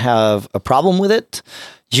have a problem with it.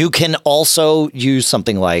 You can also use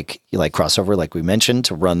something like Crossover, like we mentioned,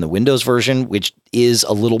 to run the Windows version, which is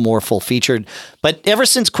a little more full featured. But ever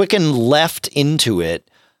since Quicken left Intuit,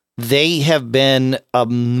 they have been a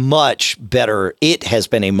much better. It has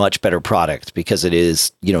been a much better product because it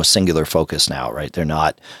is, singular focus now, right? They're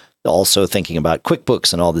not also thinking about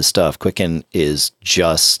QuickBooks and all this stuff. Quicken is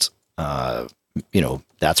just,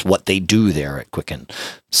 that's what they do there at Quicken.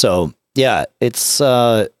 So yeah, it's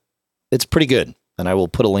pretty good. And I will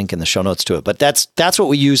put a link in the show notes to it. But that's what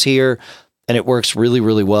we use here, and it works really,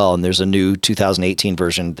 really well. And there's a new 2018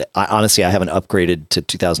 version that I haven't upgraded to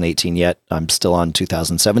 2018 yet. I'm still on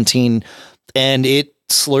 2017, and it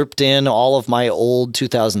slurped in all of my old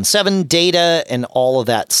 2007 data and all of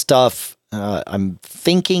that stuff. I'm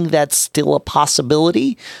thinking that's still a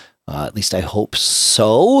possibility. At least I hope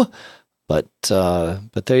so. But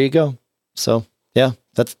there you go. So yeah,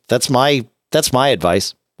 that's my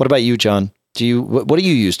advice. What about you, John? What do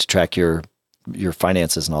you use to track your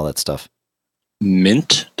finances and all that stuff?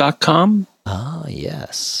 Mint.com. Ah,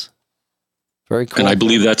 yes. Very cool. And I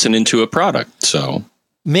believe that's an Intuit product. So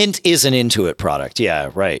Mint is an Intuit product.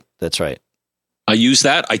 Yeah, right. That's right. I use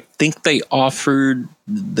that. I think they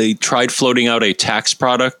tried floating out a tax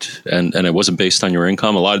product, and it wasn't based on your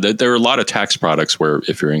income. There are a lot of tax products where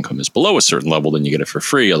if your income is below a certain level, then you get it for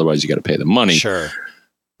free. Otherwise, you got to pay the money. Sure.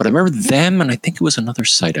 But I remember them, and I think it was another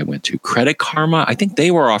site I went to, Credit Karma. I think they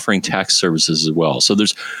were offering tax services as well. So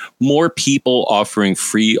there's more people offering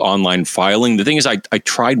free online filing. The thing is, I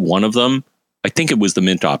tried one of them. I think it was the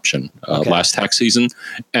Mint option last tax season.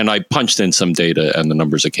 And I punched in some data, and the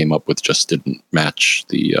numbers that came up with just didn't match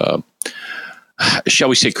the, shall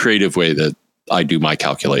we say, creative way that I do my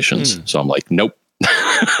calculations. So I'm like, nope.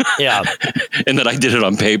 Yeah. And then I did it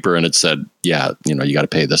on paper, and it said, yeah, you got to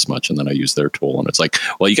pay this much. And then I used their tool, and it's like,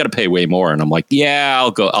 well, you got to pay way more. And I'm like, yeah,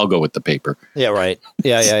 I'll go with the paper. Yeah. Right.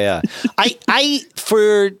 Yeah. I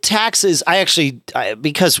for taxes,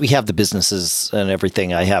 because we have the businesses and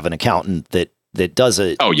everything, I have an accountant that does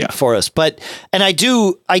it for us. And I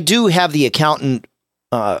do have the accountant.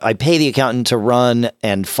 I pay the accountant to run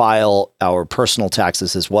and file our personal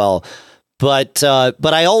taxes as well. But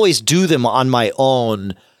I always do them on my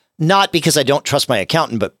own, not because I don't trust my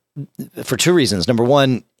accountant, but for two reasons. Number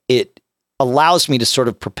one, it allows me to sort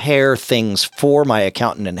of prepare things for my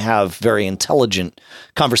accountant and have very intelligent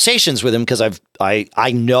conversations with him because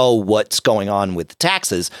I know what's going on with the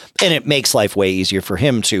taxes, and it makes life way easier for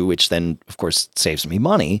him too, which then of course saves me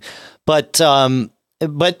money. But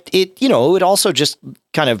it, it also just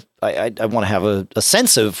kind of, I want to have a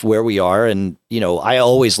sense of where we are. And, I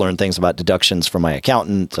always learn things about deductions from my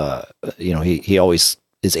accountant. He always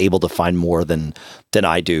is able to find more than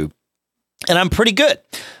I do. And I'm pretty good.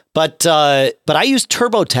 But I use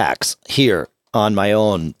TurboTax here on my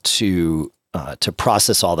own to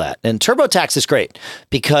process all that. And TurboTax is great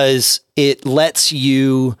because it lets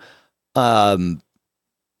you,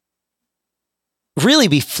 really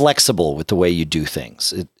be flexible with the way you do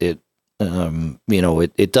things. It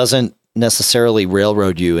doesn't necessarily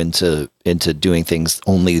railroad you into doing things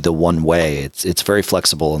only the one way. It's very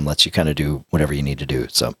flexible and lets you kind of do whatever you need to do.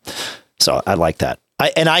 So I like that.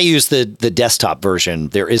 I use the desktop version.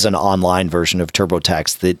 There is an online version of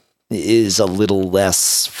TurboTax that is a little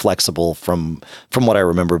less flexible from what I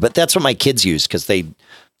remember, but that's what my kids use because they,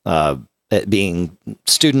 being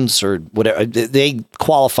students or whatever, they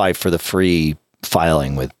qualify for the free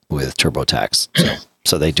filing with TurboTax.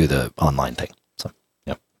 So they do the online thing. So,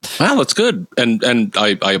 yeah. Wow, that's good. And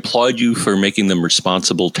I applaud you for making them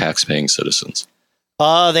responsible tax-paying citizens.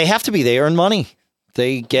 They have to be. They earn money.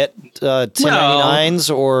 They get 1099s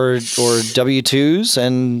or W-2s,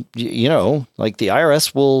 and like the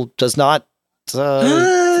IRS does not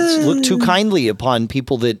look too kindly upon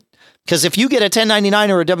people that, because if you get a 1099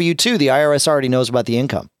 or a W-2, the IRS already knows about the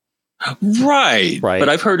income. Right. But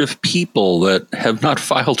I've heard of people that have not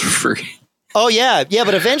filed for free. Oh yeah.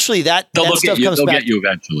 But eventually that stuff comes back. They'll get you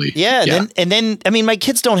eventually. Yeah. And then I mean, my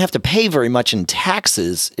kids don't have to pay very much in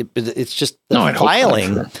taxes. It's just the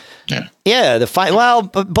filing. Sure. Yeah. Yeah. Well,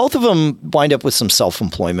 both of them wind up with some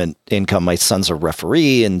self-employment income. My son's a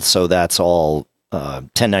referee, and so that's all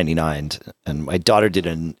 1099. And my daughter did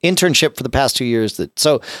an internship for the past 2 years.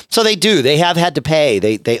 So they have had to pay.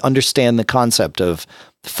 They understand the concept of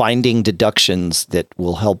finding deductions that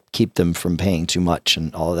will help keep them from paying too much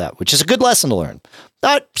and all of that, which is a good lesson to learn.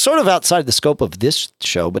 Not sort of outside the scope of this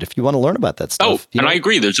show, but if you want to learn about that stuff. I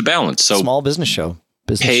agree. There's a balance. So small business show,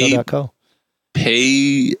 businessshow.co.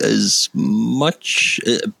 Pay as little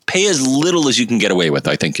as you can get away with,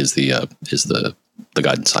 I think is the the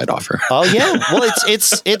guidance I'd offer. Oh yeah. Well,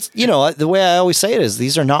 it's the way I always say it is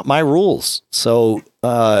these are not my rules. So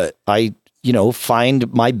I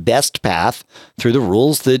find my best path through the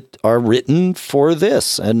rules that are written for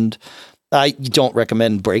this. And I don't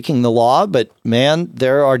recommend breaking the law, but man,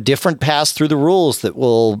 there are different paths through the rules that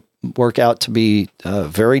will work out to be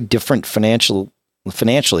very different financially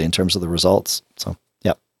in terms of the results. So,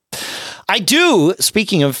 yeah.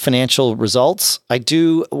 Speaking of financial results, I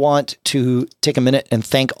do want to take a minute and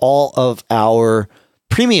thank all of our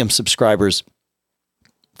premium subscribers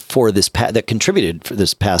for this that contributed for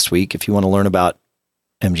this past week. If you want to learn about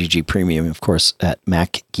MGG Premium, of course, at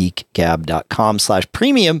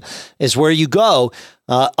macgeekgab.com/premium is where you go.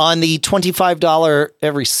 On the $25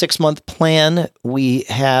 every 6-month plan, we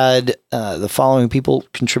had the following people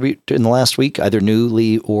contribute in the last week, either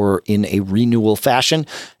newly or in a renewal fashion.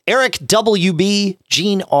 Eric WB,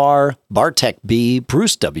 Gene R, Bartek B,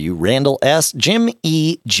 Bruce W, Randall S, Jim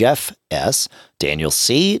E, Jeff S, Daniel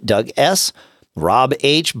C, Doug S, Rob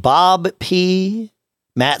H, Bob P,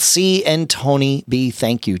 Matt C, and Tony B.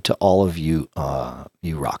 Thank you to all of you.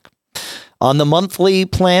 You rock. On the monthly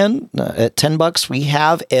plan at $10, we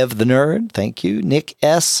have Ev the Nerd. Thank you. Nick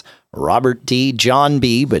S, Robert D, John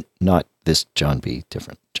B, but not this John B,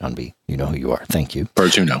 different John B. You know who you are. Thank you.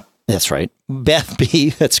 Birds who know. That's right. Beth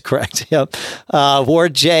B, that's correct. Yep.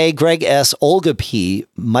 Ward J, Greg S, Olga P,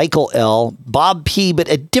 Michael L, Bob P, but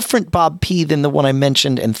a different Bob P than the one I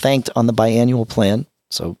mentioned and thanked on the biannual plan.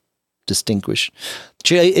 So distinguish.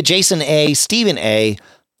 Jason A, Stephen A,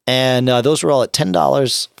 and those were all at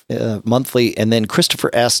 $10 monthly. And then Christopher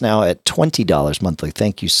S now at $20 monthly.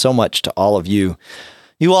 Thank you so much to all of you.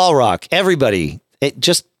 You all rock. Everybody.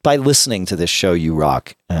 Just by listening to this show, you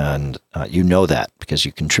rock. And you know that because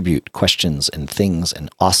you contribute questions and things and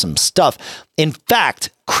awesome stuff. In fact,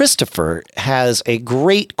 Christopher has a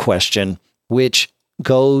great question, which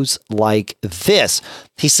goes like this.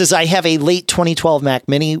 He says, I have a late 2012 Mac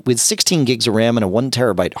Mini with 16 gigs of RAM and a 1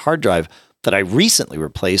 terabyte hard drive that I recently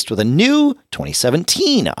replaced with a new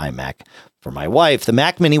 2017 iMac for my wife. The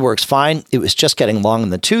Mac Mini works fine. It was just getting long in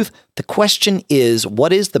the tooth. The question is,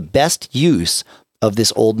 what is the best use of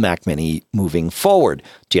this old Mac Mini moving forward?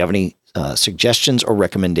 Do you have any suggestions or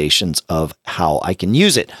recommendations of how I can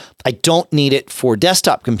use it? I don't need it for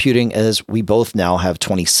desktop computing, as we both now have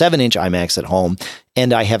 27-inch iMacs at home,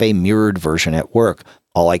 and I have a mirrored version at work.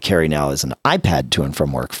 All I carry now is an iPad to and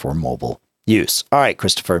from work for mobile use. All right,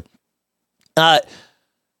 Christopher. And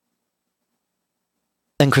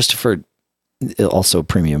Christopher, also a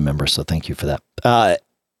premium member, so thank you for that.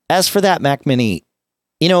 As for that Mac Mini,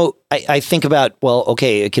 I think about, well,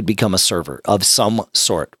 okay, it could become a server of some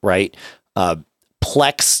sort, right?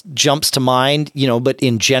 Plex jumps to mind, but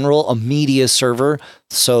in general, a media server.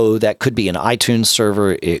 So that could be an iTunes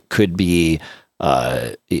server. It could be,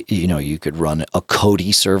 you could run a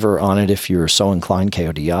Kodi server on it if you're so inclined,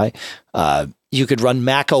 KODI. You could run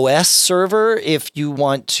Mac OS server if you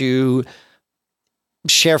want to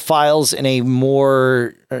share files and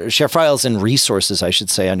resources, I should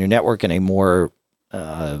say, on your network in a more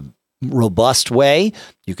robust way.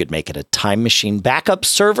 You could make it a Time Machine backup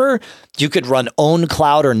server. You could run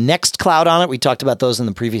OwnCloud or Nextcloud on it. We talked about those in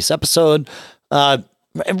the previous episode.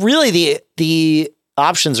 Really, the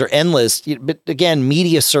options are endless. But again,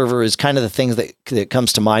 media server is kind of the thing that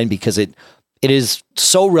comes to mind because it is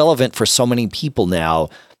so relevant for so many people now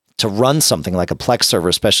to run something like a Plex server,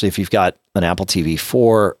 especially if you've got an Apple TV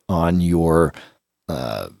 4 on your,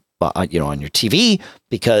 on your TV,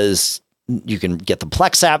 because you can get the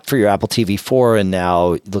Plex app for your Apple TV 4 and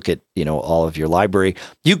now look at, all of your library.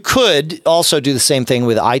 You could also do the same thing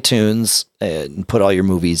with iTunes and put all your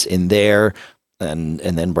movies in there and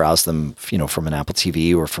then browse them, from an Apple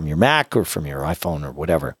TV or from your Mac or from your iPhone or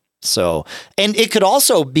whatever. So, and it could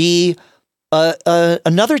also be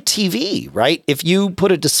another TV, right? If you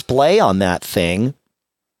put a display on that thing,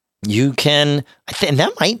 you can, and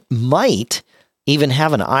that might even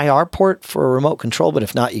have an IR port for a remote control, but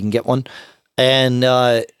if not, you can get one. And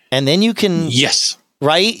then you can, yes,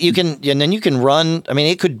 right. And then you can run,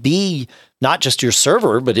 it could be not just your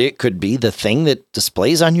server, but it could be the thing that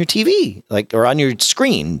displays on your TV, or on your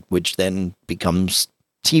screen, which then becomes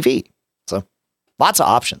TV. So lots of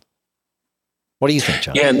options. What do you think,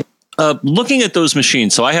 John? Yeah. Looking at those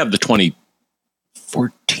machines, so I have the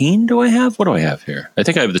 2014. What do I have here? I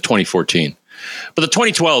think I have the 2014, but the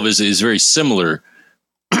 2012 is very similar.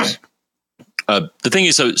 The thing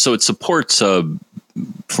is, so it supports, from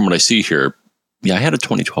what I see here. Yeah, I had a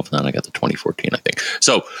 2012, and then I got the 2014, I think.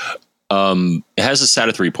 So it has a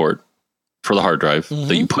SATA 3 port for the hard drive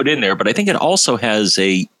that you put in there, but I think it also has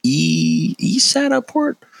a eSATA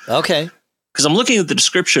port. Okay. because I'm looking at the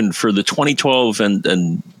description for the 2012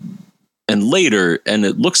 and later, and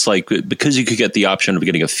it looks like because you could get the option of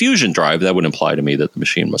getting a Fusion drive, that would imply to me that the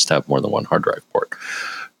machine must have more than one hard drive port.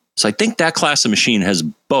 So I think that class of machine has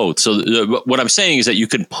both. So what I'm saying is that you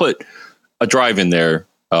can put a drive in there,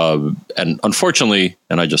 and unfortunately,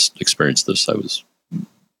 and I just experienced this, I was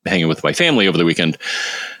hanging with my family over the weekend,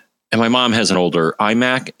 and my mom has an older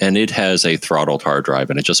iMac, and it has a throttled hard drive,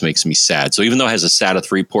 and it just makes me sad. So even though it has a SATA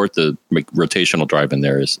 3 port, the rotational drive in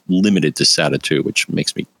there is limited to SATA 2, which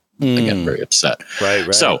makes me, again, very upset.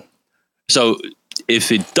 Right. So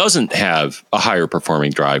if it doesn't have a higher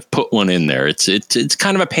performing drive, put one in there. It's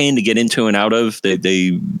kind of a pain to get into and out of. They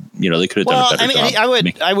could have done a better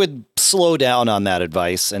job. I would slow down on that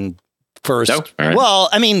advice and first. Oh, right. Well,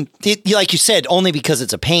 I mean, like you said, only because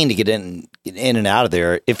it's a pain to get in and out of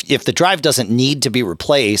there. If the drive doesn't need to be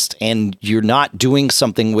replaced and you're not doing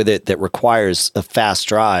something with it that requires a fast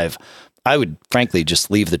drive, I would frankly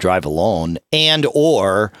just leave the drive alone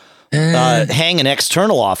or hang an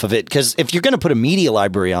external off of it. Because if you're going to put a media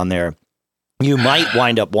library on there, you might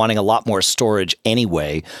wind up wanting a lot more storage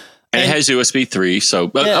anyway. And it has USB 3, so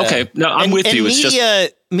okay. No, I'm with you.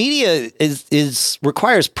 Media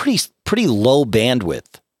requires pretty low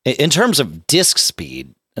bandwidth in terms of disk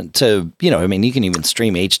speed. To you can even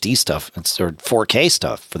stream HD stuff or 4K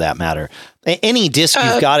stuff for that matter. Any disk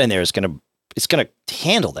you've got in there is gonna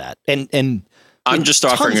handle that. And I'm just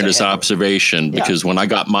offering it as an observation because when I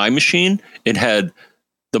got my machine, it had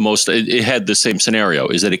the same scenario,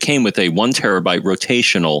 is that it came with a 1 terabyte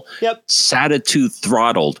rotational SATA 2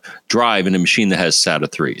 throttled drive in a machine that has SATA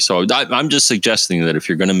 3. So I'm just suggesting that if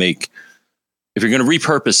you're going to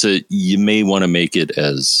repurpose it, you may want to make it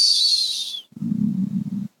as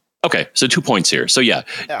okay. So 2 points here. So I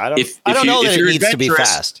don't know that it needs to be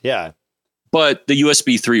fast. Yeah. But the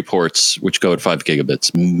USB 3 ports, which go at 5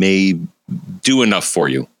 gigabits, may do enough for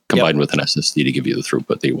you, combined with an SSD to give you the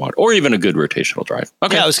throughput that you want, or even a good rotational drive.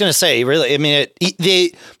 Okay. Yeah, I was going to say, really, I mean,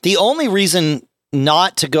 the only reason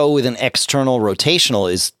not to go with an external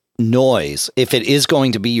rotational is noise. If it is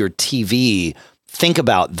going to be your TV, think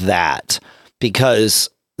about that, because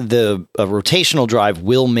a rotational drive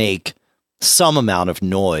will make some amount of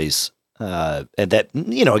noise. And that,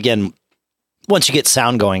 again, once you get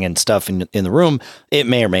sound going and stuff in the room, it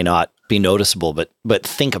may or may not be noticeable, but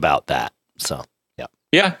think about that. So,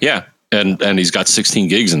 yeah. Yeah. And he's got 16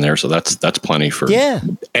 gigs in there. So that's plenty for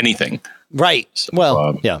anything. Right.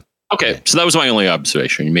 So, yeah. Okay. So that was my only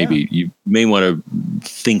observation. You may want to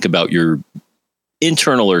think about your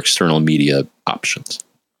internal or external media options.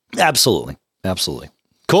 Absolutely.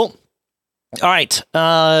 Cool. All right.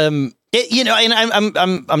 And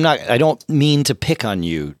I'm not. I don't mean to pick on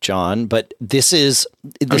you, John, but this is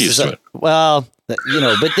well, but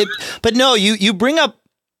no. You bring up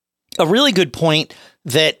a really good point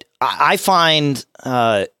that I find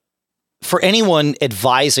for anyone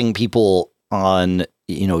advising people on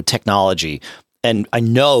technology, and I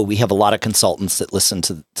know we have a lot of consultants that listen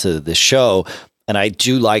to this show. And I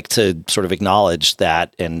do like to sort of acknowledge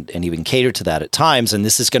that and even cater to that at times. And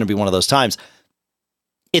this is going to be one of those times.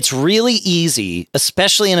 It's really easy,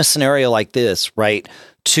 especially in a scenario like this, right,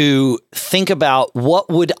 to think about what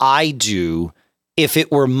would I do if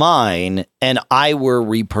it were mine and I were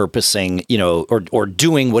repurposing, or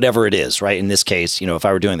doing whatever it is, right? In this case, if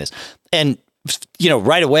I were doing this. And,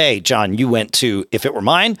 right away, John, you went to, if it were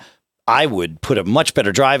mine, I would put a much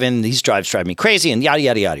better drive in. These drives drive me crazy and yada,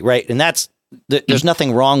 yada, yada, right? And there's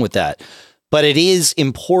nothing wrong with that. But it is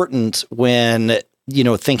important when,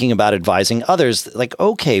 thinking about advising others, like,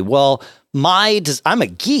 okay, well, I'm a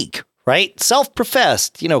geek, right?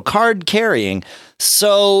 Self-professed, card carrying.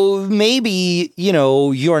 So maybe,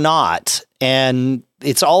 you're not. And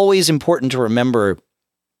it's always important to remember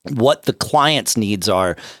what the client's needs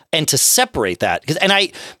are and to separate that. And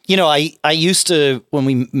I used to, when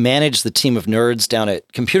we managed the team of nerds down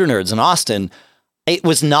at Computer Nerds in Austin, it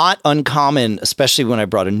was not uncommon, especially when I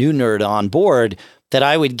brought a new nerd on board, that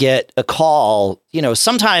I would get a call,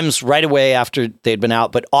 sometimes right away after they'd been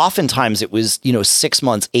out, but oftentimes it was, 6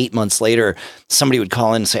 months, 8 months later, somebody would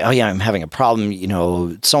call in and say, oh yeah, I'm having a problem.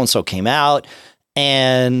 So-and-so came out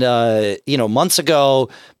and, months ago,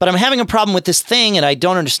 but I'm having a problem with this thing and I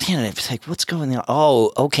don't understand it. It's like, what's going on?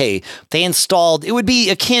 Oh, okay. They installed, it would be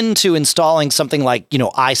akin to installing something like,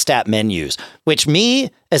 iStat menus, which me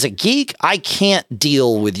as a geek, I can't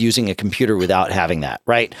deal with using a computer without having that.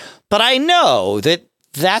 Right. But I know that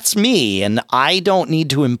that's me and I don't need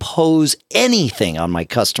to impose anything on my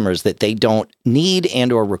customers that they don't need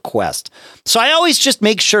and or request. So I always just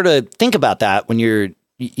make sure to think about that when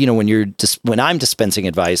when I'm dispensing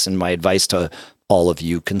advice, and my advice to all of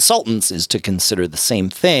you consultants is to consider the same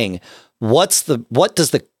thing. What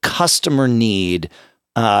does the customer need?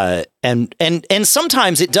 And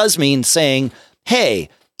sometimes it does mean saying, hey,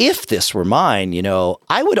 if this were mine,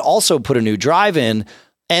 I would also put a new drive in.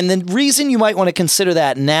 And the reason you might want to consider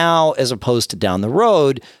that now as opposed to down the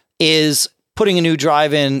road is putting a new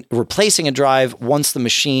drive in, replacing a drive once the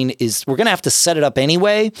machine we're going to have to set it up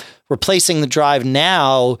anyway. Replacing the drive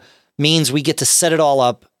now means we get to set it all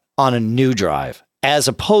up on a new drive, as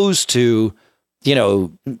opposed to,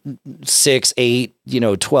 6, 8,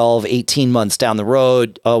 12, 18 months down the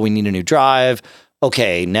road. Oh, we need a new drive.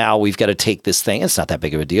 Okay, now we've got to take this thing. It's not that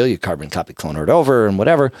big of a deal. You carbon copy cloner it over and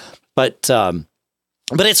whatever. But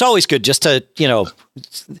it's always good just to,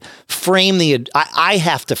 frame I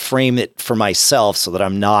have to frame it for myself so that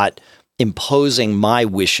I'm not imposing my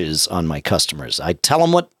wishes on my customers. I tell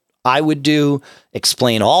them what I would do,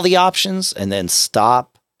 explain all the options, and then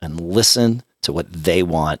stop and listen to what they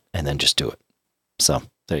want and then just do it. So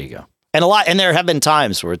there you go. And there have been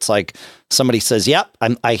times where it's like somebody says, yep,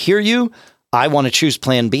 I hear you. I want to choose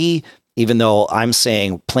plan B, even though I'm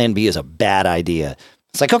saying plan B is a bad idea.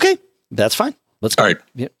 It's like, okay, that's fine. Let's go. All right.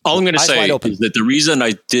 Yeah. All I'm going to say is that the reason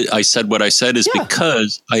I said what I said is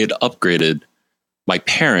because I had upgraded my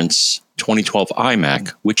parents' 2012 iMac,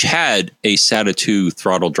 which had a SATA 2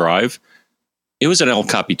 throttle drive. It was an El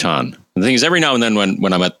Capitan. And the thing is, every now and then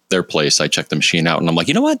when I'm at their place, I check the machine out and I'm like,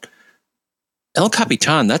 you know what? El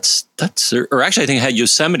Capitan, that's, or actually I think I had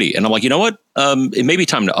Yosemite. And I'm like, you know what? It may be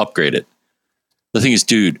time to upgrade it. The thing is,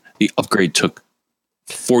 dude, the upgrade took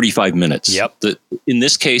 45 minutes. Yep. In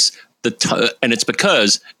this case, and it's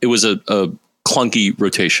because it was a clunky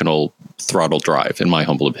rotational throttle drive, in my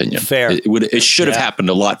humble opinion. Fair. It should have happened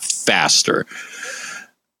a lot faster.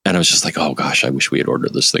 And I was just like, oh gosh, I wish we had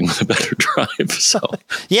ordered this thing with a better drive. So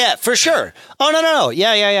yeah, for sure. Oh no.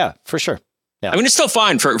 Yeah, for sure. Yeah. I mean, it's still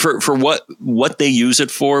fine for what they use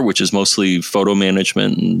it for, which is mostly photo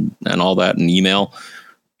management and all that and email.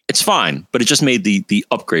 It's fine, but it just made the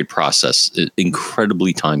upgrade process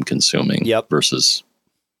incredibly time consuming. Yep. Versus.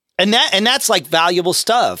 And that's like valuable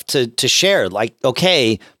stuff to share. Like,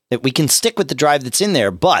 okay, we can stick with the drive that's in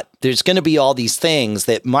there, but there's going to be all these things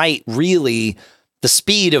that might really, the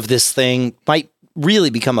speed of this thing might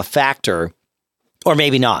really become a factor, or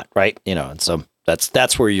maybe not, right? And so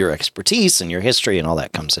that's where your expertise and your history and all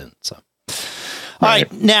that comes in. So, all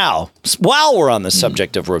right. Now, while we're on the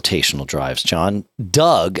subject of rotational drives, John,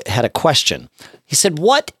 Doug had a question. He said,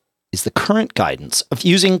 what is the current guidance of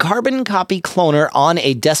using Carbon Copy Cloner on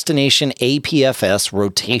a destination APFS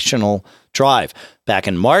rotational drive? Back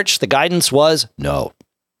in March, the guidance was no.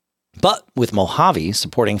 But with Mojave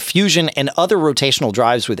supporting Fusion and other rotational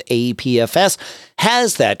drives with APFS,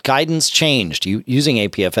 has that guidance changed? Using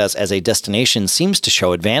APFS as a destination seems to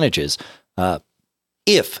show advantages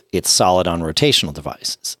if it's solid on rotational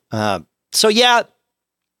devices. So yeah,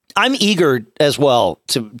 I'm eager as well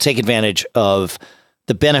to take advantage of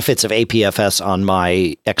the benefits of APFS on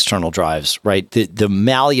my external drives, right? The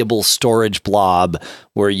malleable storage blob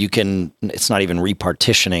where it's not even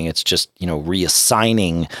repartitioning, it's just,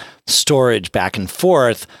 reassigning storage back and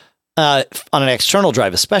forth on an external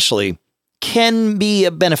drive especially can be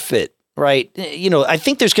a benefit, right? I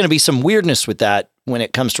think there's going to be some weirdness with that when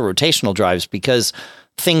it comes to rotational drives because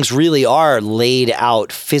things really are laid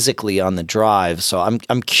out physically on the drive. So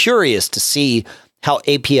I'm curious to see how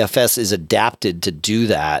APFS is adapted to do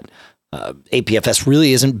that. APFS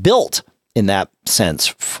really isn't built in that sense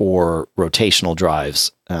for rotational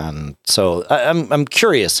drives. So I'm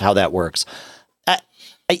curious how that works.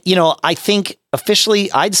 I think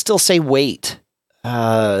officially I'd still say wait.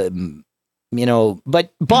 But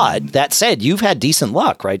that said, you've had decent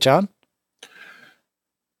luck, right, John?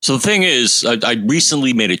 So the thing is, I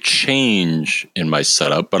recently made a change in my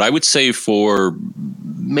setup, but I would say for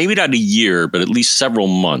maybe not a year, but at least several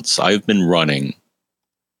months, I've been running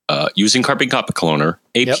using Carbon Copy Cloner,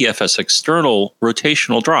 APFS external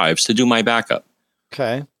rotational drives to do my backup.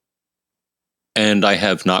 Okay. And I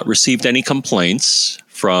have not received any complaints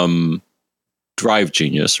from Drive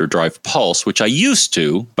Genius or Drive Pulse, which I used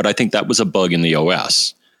to, but I think that was a bug in the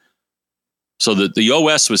OS. So the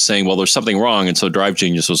OS was saying, well, there's something wrong. And so Drive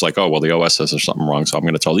Genius was like, oh, well, the OS says there's something wrong. So I'm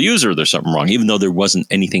going to tell the user there's something wrong, even though there wasn't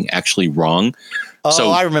anything actually wrong.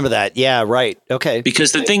 Oh, I remember that. Yeah, right. Okay.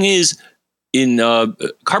 Because the thing is, in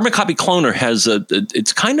Carbon Copy Cloner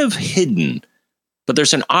it's kind of hidden, but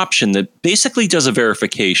there's an option that basically does a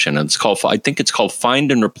verification. And I think it's called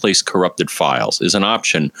Find and Replace Corrupted Files is an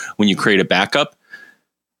option when you create a backup.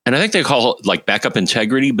 And I think they call it like backup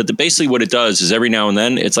integrity, but basically what it does is every now and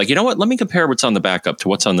then it's like, you know what, let me compare what's on the backup to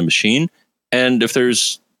what's on the machine. And if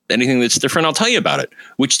anything that's different, I'll tell you about it,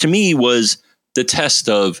 which to me was the test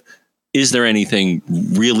of, is there anything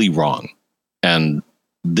really wrong? And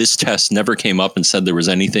this test never came up and said there was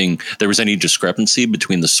any discrepancy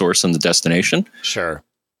between the source and the destination. Sure.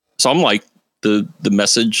 So I'm like, the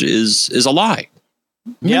message is a lie.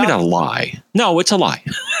 Maybe not a lie. No, it's a lie.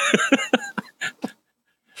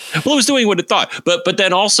 Well, it was doing what it thought. But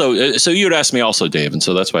then also, so you had asked me also, Dave, and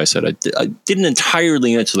so that's why I said I didn't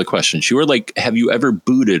entirely answer the question. You were like, have you ever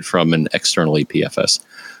booted from an external APFS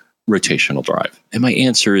rotational drive? And my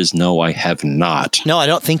answer is no, I have not. No, I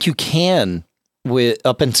don't think you can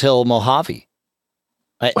up until Mojave.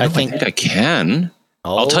 I think I can.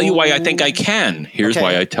 Oh. I'll tell you why I think I can. Here's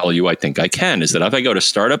why I tell you I think I can, is that if I go to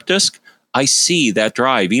startup disk, I see that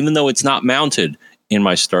drive, even though it's not mounted in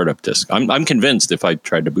my startup disk. I'm convinced if I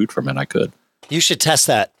tried to boot from it, I could. You should test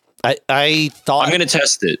that. I thought I'm going to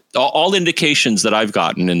test it. All indications that I've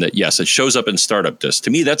gotten in that, yes, it shows up in startup disk. To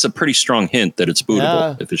me, that's a pretty strong hint that it's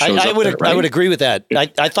bootable. If it shows up there, right? I would agree with that.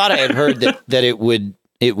 I thought I had heard that it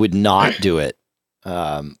would not do it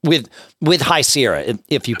with High Sierra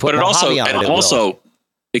if you put Mojave on it. But it also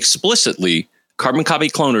explicitly, Carbon Copy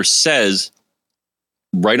Cloner says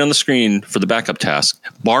right on the screen for the backup task,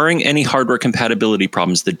 barring any hardware compatibility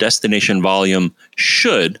problems, the destination volume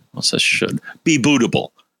should be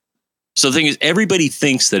bootable. So the thing is, everybody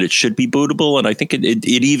thinks that it should be bootable, and I think it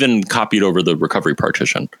even copied over the recovery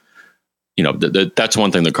partition. You know, that's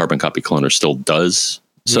one thing that Carbon Copy Cloner still does.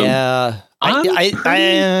 So yeah,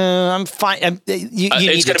 I'm fine. You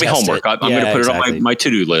it's going to be homework. I'm going to put it on my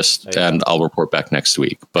to-do list, and I'll report back next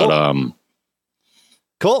week. But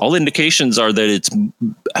cool. All indications are that it's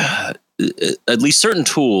at least certain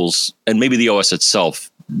tools, and maybe the OS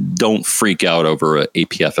itself, don't freak out over a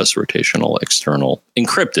APFS rotational external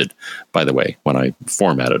encrypted, by the way, when I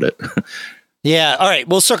formatted it. Yeah. All right.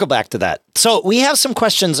 We'll circle back to that. So we have some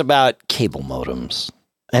questions about cable modems,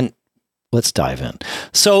 and let's dive in.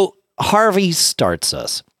 So Harvey starts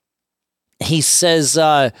us. He says,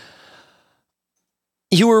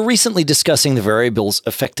 you were recently discussing the variables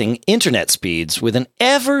affecting internet speeds with an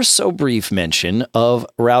ever so brief mention of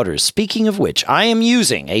routers. Speaking of which, I am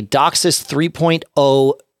using a DOCSIS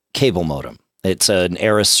 3.0 cable modem. It's an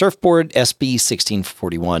Aris Surfboard SB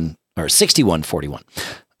 1641 or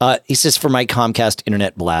 6141. He says, for my Comcast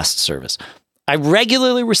Internet Blast service. I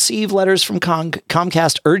regularly receive letters from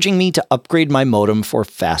Comcast urging me to upgrade my modem for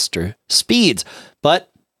faster speeds, but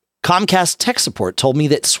Comcast tech support told me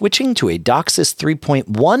that switching to a DOCSIS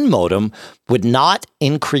 3.1 modem would not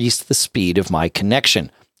increase the speed of my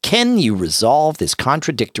connection. Can you resolve this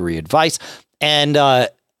contradictory advice? And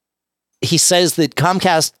he says that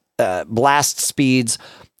Comcast blast speeds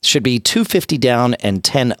should be 250 down and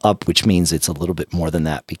 10 up, which means it's a little bit more than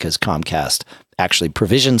that because Comcast actually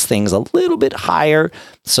provisions things a little bit higher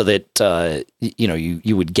so that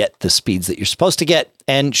you would get the speeds that you're supposed to get.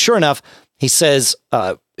 And sure enough, he says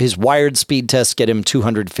his wired speed tests get him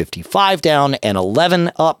 255 down and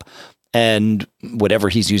 11 up, and whatever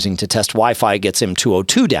he's using to test Wi-Fi gets him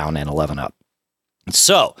 202 down and 11 up.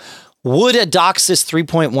 So, would a DOCSIS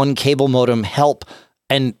 3.1 cable modem help?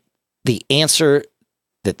 And the answer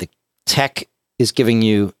that the tech is giving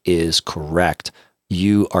you is correct.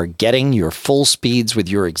 You are getting your full speeds with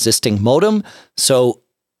your existing modem. So,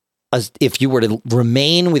 if you were to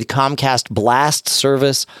remain with Comcast Blast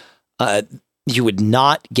service, you would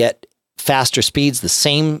not get faster speeds. The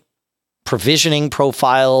same provisioning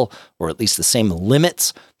profile, or at least the same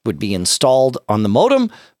limits, would be installed on the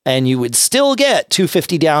modem, and you would still get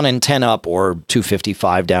 250 down and 10 up, or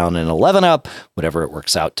 255 down and 11 up, whatever it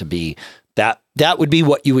works out to be. That would be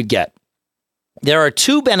what you would get. There are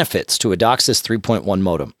two benefits to a DOCSIS 3.1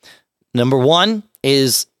 modem. Number one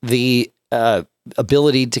is the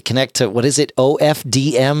ability to connect to, what is it,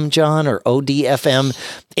 OFDM, John, or ODFM?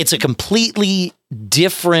 It's a completely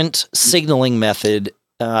different signaling method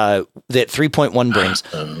that 3.1 brings,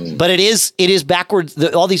 but it is backwards.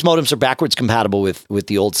 All these modems are backwards compatible with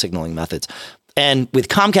the old signaling methods. And with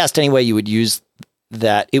Comcast anyway, you would use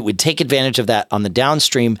that. It would take advantage of that on the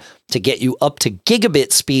downstream to get you up to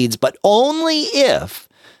gigabit speeds, but only if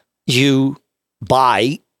you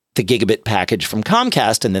buy the gigabit package from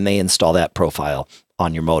Comcast, and then they install that profile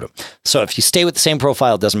on your modem. So if you stay with the same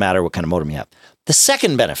profile, it doesn't matter what kind of modem you have. The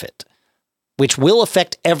second benefit, which will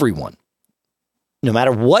affect everyone, no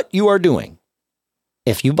matter what you are doing,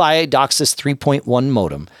 if you buy a DOCSIS 3.1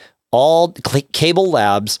 modem, all Cable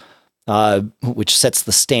Labs, which sets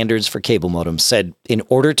the standards for cable modems, said in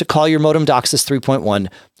order to call your modem DOCSIS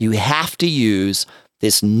 3.1, you have to use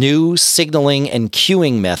this new signaling and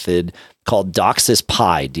queuing method called DOCSIS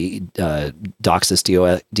PIE, DOCSIS,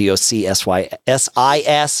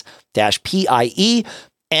 DOCSIS-PIE.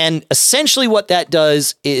 And essentially what that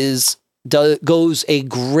does is goes a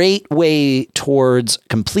great way towards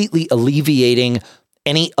completely alleviating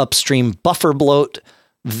any upstream buffer bloat,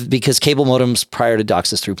 because cable modems prior to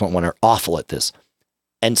DOCSIS 3.1 are awful at this.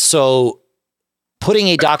 And so putting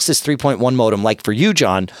a DOCSIS 3.1 modem, like for you,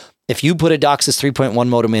 John, if you put a DOCSIS 3.1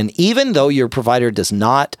 modem in, even though your provider does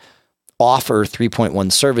not offer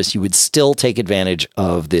 3.1 service, you would still take advantage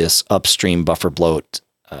of this upstream buffer bloat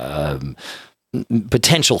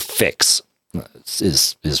potential fix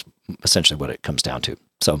is essentially what it comes down to.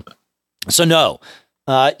 So no,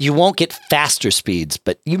 you won't get faster speeds,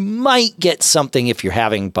 but you might get something if you're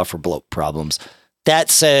having buffer bloat problems.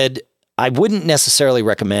 That said, I wouldn't necessarily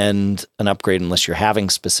recommend an upgrade unless you're having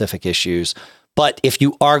specific issues. But if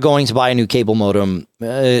you are going to buy a new cable modem,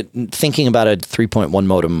 thinking about a 3.1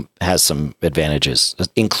 modem has some advantages,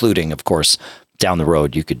 including, of course, down the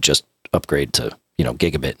road, you could just upgrade to,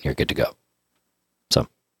 gigabit and you're good to go. So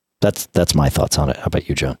that's my thoughts on it. How about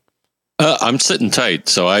you, John? I'm sitting tight.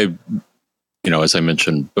 So as I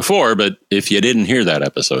mentioned before, but if you didn't hear that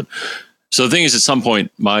episode. So the thing is, at some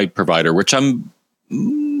point, my provider, which I'm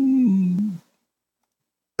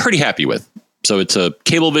pretty happy with. So it's a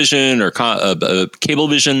Cablevision or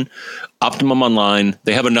Cablevision, Optimum Online.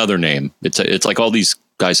 They have another name. It's like all these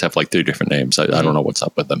guys have like 3 different names. I don't know what's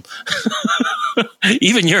up with them.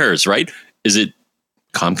 Even yours, right? Is it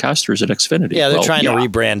Comcast or is it Xfinity? Yeah, they're trying to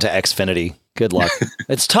rebrand to Xfinity. Good luck.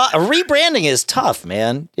 It's tough. Rebranding is tough,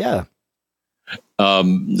 man. Yeah.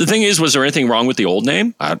 The thing is, was there anything wrong with the old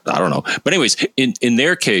name? I don't know. But anyways, in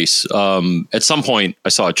their case, at some point I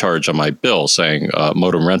saw a charge on my bill saying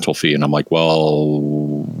modem rental fee. And I'm like, well,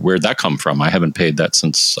 where'd that come from? I haven't paid that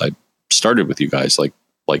since I started with you guys like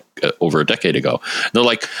over a decade ago. And they're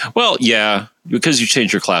like, well, yeah, because you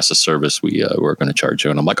changed your class of service, we're going to charge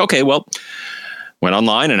you. And I'm like, okay, well, went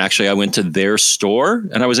online and actually I went to their store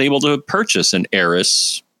and I was able to purchase an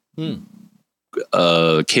Aris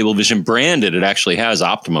Cablevision branded. It actually has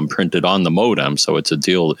Optimum printed on the modem, so it's a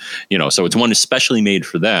deal, so it's one especially made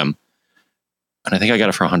for them. And I think I got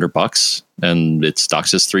it for $100, and it's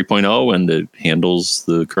DOCSIS 3.0, and it handles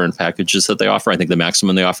the current packages that they offer. I think the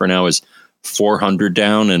maximum they offer now is 400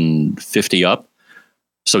 down and 50 up.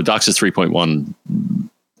 So DOCSIS 3.1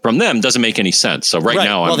 from them doesn't make any sense. So right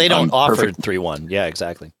now, they don't offer 3.1. Yeah,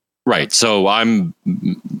 exactly. Right. So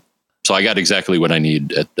So I got exactly what I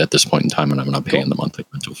need at this point in time, and I'm not paying the monthly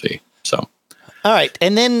rental fee. So, all right.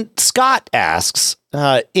 And then Scott asks,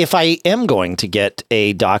 if I am going to get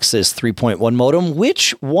a DOCSIS 3.1 modem,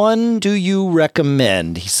 which one do you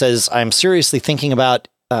recommend? He says, I'm seriously thinking about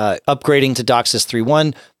upgrading to DOCSIS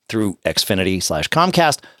 3.1 through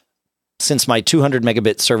Xfinity/Comcast. Since my 200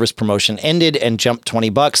 megabit service promotion ended and jumped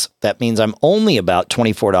 $20, that means I'm only about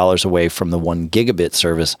 $24 away from the 1 gigabit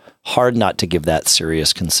service. Hard not to give that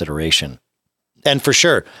serious consideration. And for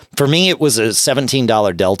sure, for me, it was a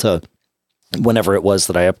 $17 delta whenever it was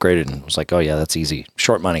that I upgraded, and was like, oh yeah, that's easy.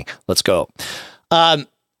 Short money. Let's go.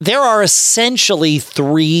 There are essentially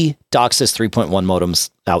 3 DOCSIS 3.1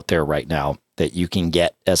 modems out there right now that you can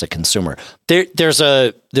get as a consumer. There's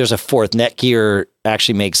a fourth. Netgear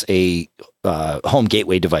actually makes a home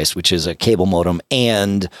gateway device, which is a cable modem,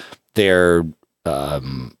 and their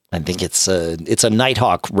I think it's a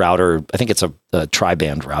Nighthawk router. I think it's a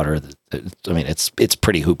tri-band router. I mean, it's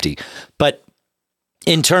pretty hoopty, but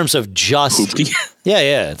in terms of just hoopty.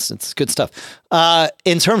 yeah, it's good stuff.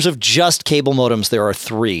 In terms of just cable modems, there are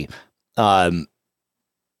 3.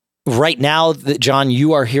 Right now, John,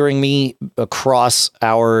 you are hearing me across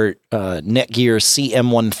our Netgear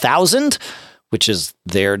CM1000, which is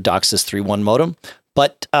their DOCSIS 3.1 modem.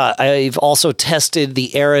 But I've also tested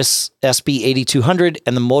the Aris SB8200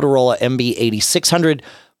 and the Motorola MB8600,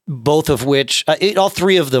 both of which, all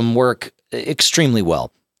 3 of them work extremely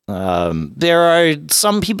well. There are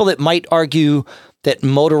some people that might argue that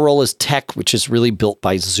Motorola's tech, which is really built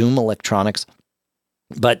by Zoom Electronics,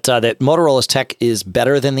 but that Motorola's tech is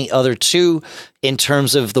better than the other 2 in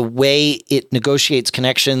terms of the way it negotiates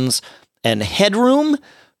connections and headroom.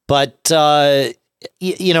 But, the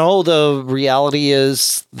reality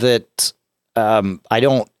is that I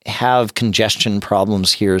don't have congestion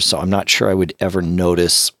problems here, so I'm not sure I would ever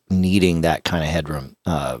notice needing that kind of headroom.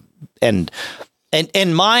 And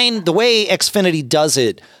mine, the way Xfinity does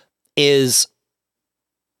it is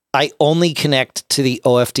I only connect to the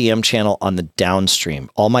OFDM channel on the downstream.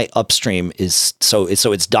 All my upstream is so it's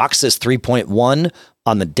DOCSIS 3.1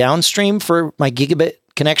 on the downstream for my gigabit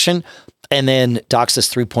connection, and then DOCSIS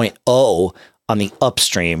 3.0 on the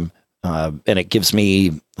upstream. And it gives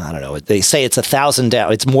me, I don't know, they say it's 1,000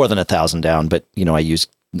 down. It's more than 1,000 down, but I use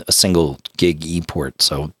a single gig E port.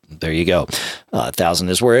 So there you go. 1,000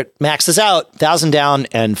 is where it maxes out. 1,000 down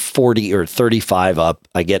and 40 or 35 up.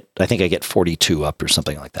 I think I get 42 up or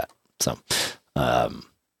something like that. So,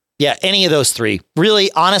 yeah, any of those three.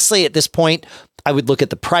 Really, honestly, at this point, I would look at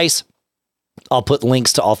the price. I'll put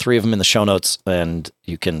links to all three of them in the show notes, and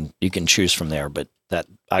you can choose from there. But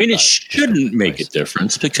it shouldn't make a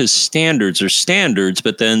difference because standards are standards,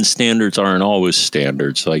 but then standards aren't always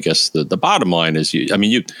standards. So I guess the bottom line is, you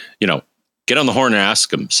get on the horn and ask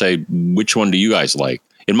them, say, which one do you guys like?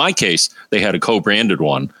 In my case, they had a co-branded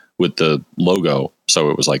one with the logo. So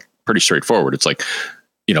it was like pretty straightforward. It's like,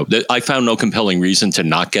 I found no compelling reason to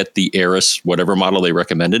not get the Aris, whatever model they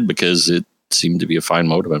recommended, because it seemed to be a fine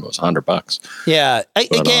modem. It was $100. Yeah.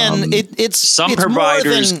 It's some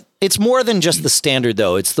providers. It's more than just the standard,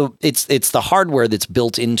 though. It's the hardware that's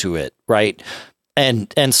built into it, right?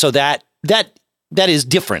 And so that is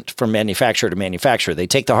different from manufacturer to manufacturer. They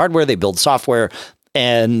take the hardware, they build software,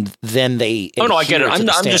 and then they. Oh no, I get it. I'm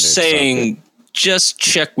just saying, just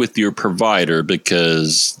check with your provider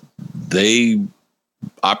because they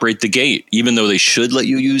operate the gate. Even though they should let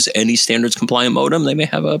you use any standards compliant modem, they may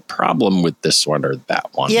have a problem with this one or that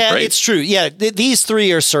one. Yeah, right? It's true. Yeah, these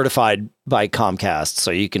three are certified by Comcast, so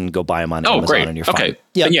you can go buy them on Amazon. Great. And you're okay.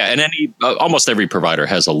 fine. Yeah, and almost every provider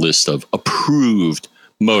has a list of approved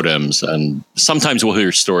modems, and sometimes we'll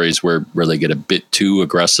hear stories where they get a bit too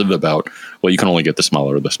aggressive about, well, you can only get this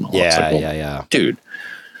model or this model. Yeah, like, yeah, dude.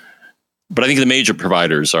 But I think the major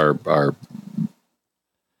providers are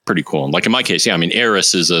pretty cool. And like in my case,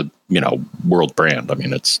 Aris is a world brand.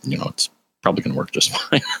 It's it's probably going to work just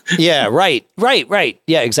fine. Yeah, right.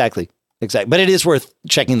 Yeah, exactly. But it is worth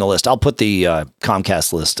checking the list. I'll put the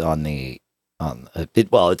Comcast list on it.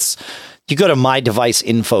 Well, it's you go to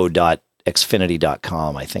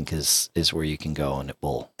mydeviceinfo.xfinity.com. I think is where you can go, and it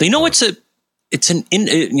will.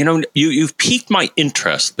 You've piqued my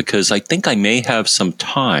interest because I think I may have some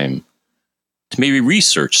time to maybe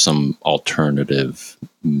research some alternative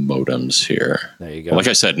modems here. There you go. Like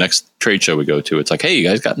I said, next trade show we go to, it's like, hey, you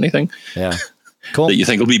guys got anything? Yeah. Cool. That you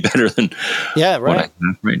think will be better than what I have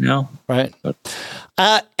right now? Right.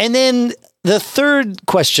 And then the third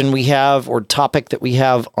question we have, or topic that we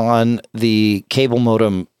have on the cable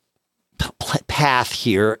modem path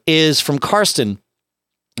here, is from Karsten.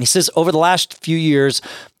 He says, over the last few years,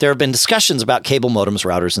 there have been discussions about cable modems,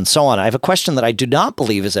 routers, and so on. I have a question that I do not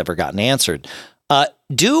believe has ever gotten answered.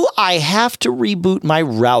 Do I have to reboot my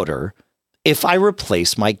router if I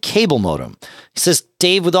replace my cable modem? He says,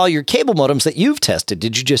 Dave, with all your cable modems that you've tested,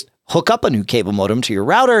 did you just hook up a new cable modem to your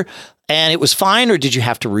router and it was fine, or did you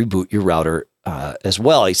have to reboot your router as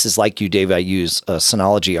well? He says, like you, Dave, I use a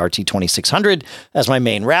Synology RT2600 as my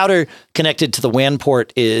main router. Connected to the WAN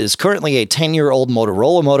port is currently a 10-year-old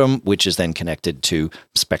Motorola modem, which is then connected to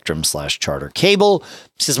Spectrum/Charter cable.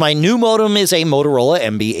 He says, my new modem is a Motorola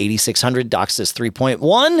MB8600 DOCSIS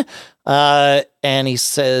 3.1. And he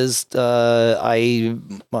says,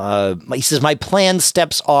 he says, my planned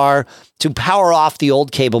steps are to power off the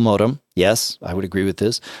old cable modem. Yes, I would agree with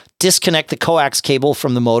this. Disconnect the coax cable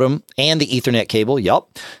from the modem and the Ethernet cable.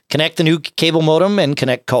 Yup. Connect the new cable modem and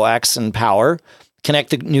connect coax and power. Connect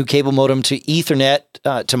the new cable modem to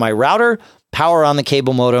Ethernet to my router. Power on the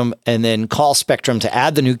cable modem, and then call Spectrum to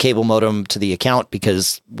add the new cable modem to the account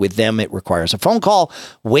because with them it requires a phone call.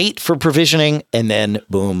 Wait for provisioning, and then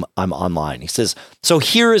boom, I'm online. He says, so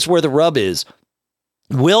here is where the rub is.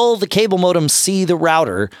 Will the cable modem see the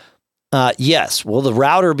router? Yes. Will the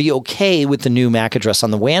router be okay with the new MAC address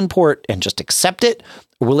on the WAN port and just accept it?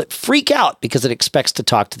 Or will it freak out because it expects to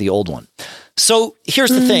talk to the old one? So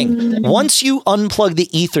here's the thing. Once you unplug the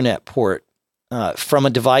Ethernet port from a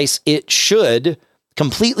device, it should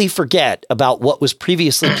completely forget about what was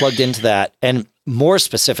previously plugged into that. And more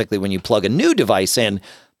specifically, when you plug a new device in,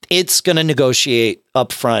 it's going to negotiate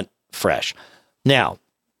upfront fresh. Now,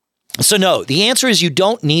 so no, the answer is you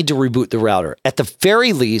don't need to reboot the router. At the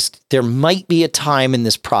very least, there might be a time in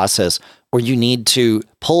this process where you need to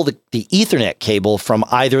pull the Ethernet cable from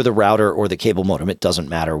either the router or the cable modem. It doesn't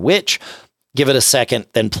matter which. Give it a second,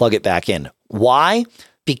 then plug it back in. Why?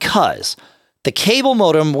 Because the cable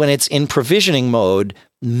modem, when it's in provisioning mode,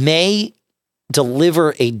 may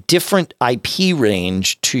deliver a different IP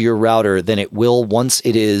range to your router than it will once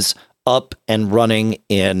it is up and running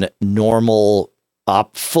in normal,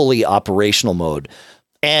 fully operational mode.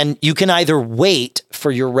 And you can either wait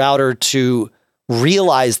for your router to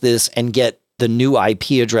realize this and get the new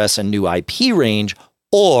IP address and new IP range,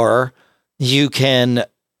 or you can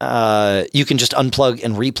just unplug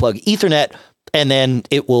and replug Ethernet. And then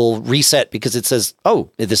it will reset because it says, oh,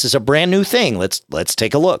 this is a brand new thing. Let's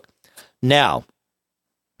take a look. Now,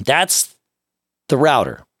 that's the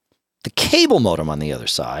router. The cable modem on the other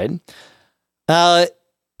side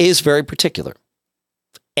is very particular.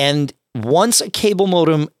 And once a cable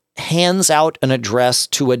modem hands out an address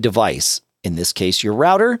to a device, in this case, your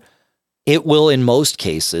router, it will, in most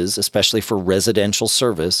cases, especially for residential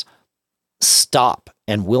service, stop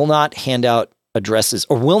and will not hand out addresses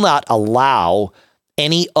or will not allow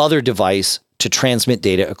any other device to transmit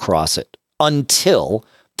data across it until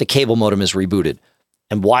the cable modem is rebooted.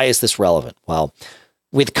 And why is this relevant? Well,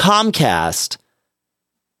 with Comcast,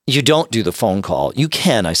 you don't do the phone call. You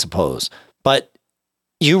can, I suppose, but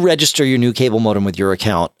you register your new cable modem with your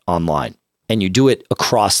account online and you do it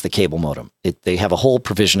across the cable modem. They have a whole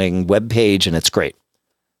provisioning web page and it's great,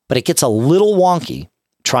 but it gets a little wonky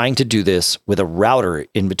trying to do this with a router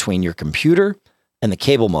in between your computer and the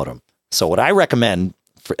cable modem. So what I recommend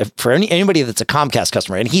for anybody that's a Comcast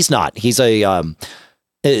customer, and he's not, he's a,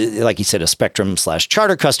 like he said, a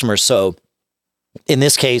Spectrum/Charter customer. So in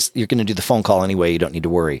this case, you're going to do the phone call anyway. You don't need to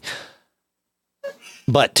worry.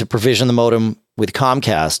 But to provision the modem with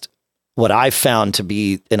Comcast, what I've found to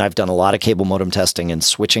be, and I've done a lot of cable modem testing and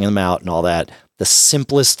switching them out and all that, the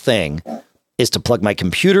simplest thing is to plug my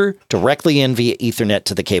computer directly in via Ethernet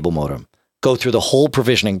to the cable modem. Go through the whole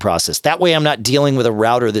provisioning process. That way I'm not dealing with a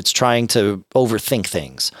router that's trying to overthink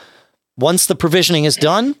things. Once the provisioning is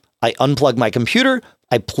done, I unplug my computer,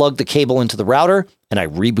 I plug the cable into the router, and I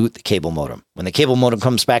reboot the cable modem. When the cable modem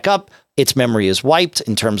comes back up, its memory is wiped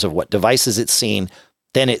in terms of what devices it's seen.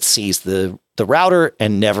 Then it sees the router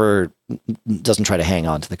and never doesn't try to hang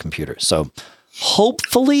on to the computer. So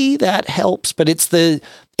hopefully that helps, but it's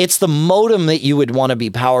the modem that you would want to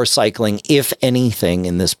be power cycling, if anything,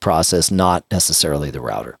 in this process, not necessarily the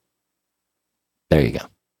router. There you go.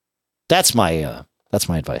 That's my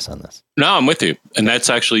advice on this. No, I'm with you. And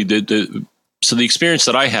that's actually so the experience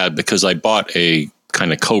that I had, because I bought a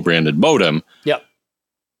kind of co-branded modem. Yep.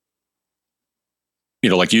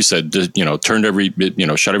 Like you said, turned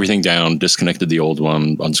shut everything down, disconnected the old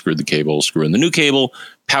one, unscrewed the cable, screw in the new cable,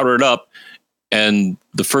 powder it up. And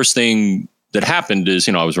the first thing that happened is,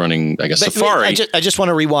 I was running, Safari. I just want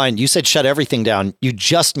to rewind. You said shut everything down. You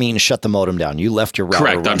just mean shut the modem down. You left your router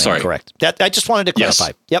running. I'm sorry. Correct. I just wanted to clarify.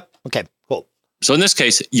 Yes. Yep. Okay, cool. So in this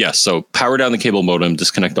case, yes. So power down the cable modem,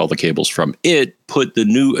 disconnect all the cables from it, put the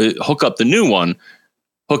new, hook up the new one,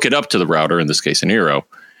 hook it up to the router, in this case, an Eero.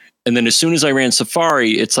 And then as soon as I ran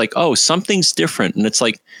Safari, it's like, oh, something's different. And it's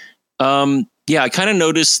like, I kind of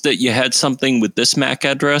noticed that you had something with this MAC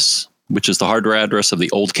address, which is the hardware address of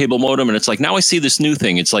the old cable modem. And it's like, now I see this new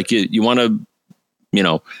thing. It's like, you want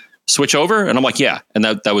to, switch over? And I'm like, yeah. And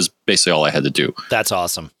that was basically all I had to do. That's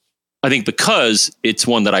awesome. I think because it's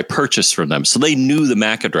one that I purchased from them. So they knew the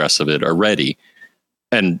MAC address of it already.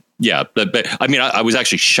 And yeah, but I mean, I was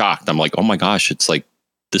actually shocked. I'm like, oh my gosh, it's like,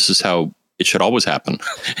 this is how it should always happen.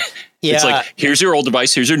 Yeah. It's like, here's your old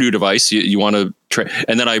device, here's your new device. You want to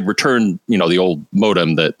and then I returned, the old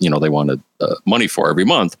modem that, they wanted money for every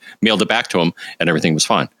month, mailed it back to them, and everything was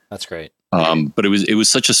fine. That's great. But it was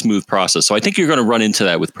such a smooth process. So I think you're going to run into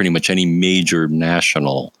that with pretty much any major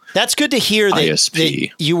national. That's good to hear that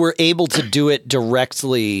you were able to do it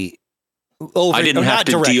directly. I didn't have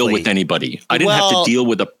to deal with anybody. I didn't have to deal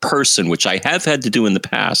with a person, which I have had to do in the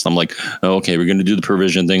past. I'm like, oh, okay, we're going to do the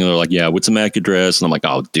provision thing. And they're like, yeah, what's a MAC address? And I'm like,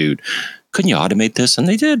 oh, dude, couldn't you automate this? And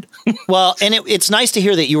they did. Well, and it's nice to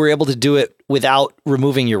hear that you were able to do it without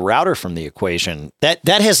removing your router from the equation. That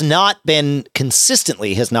has not been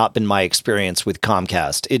my experience with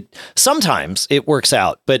Comcast. Sometimes it works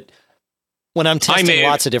out, but when I'm testing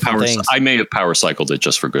lots of different things, I may have power cycled it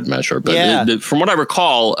just for good measure. But from what I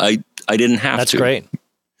recall, I didn't have to. That's great.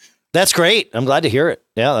 That's great. I'm glad to hear it.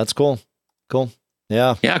 Yeah, that's cool. Cool.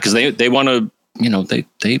 Yeah. Yeah, because they want to,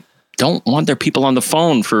 they don't want their people on the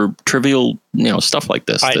phone for trivial, stuff like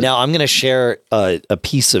this. All right, now I'm going to share a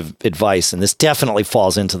piece of advice, and this definitely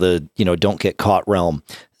falls into the, don't get caught realm.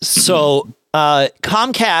 So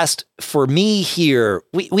Comcast, for me here,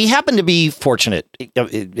 we happen to be fortunate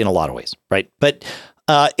in a lot of ways, right? But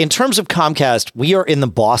in terms of Comcast, we are in the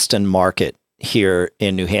Boston market here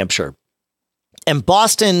in New Hampshire. And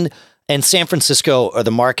Boston and San Francisco are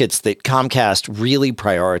the markets that Comcast really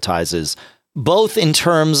prioritizes, both in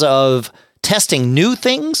terms of testing new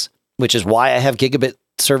things, which is why I have gigabit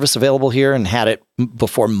service available here and had it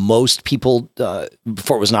before most people,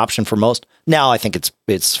 before it was an option for most. Now I think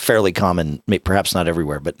it's fairly common, perhaps not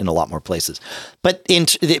everywhere, but in a lot more places. But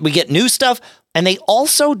we get new stuff, and they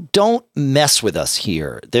also don't mess with us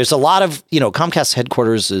here. There's a lot of, Comcast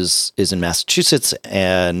headquarters is in Massachusetts,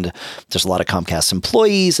 and there's a lot of Comcast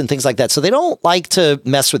employees and things like that. So they don't like to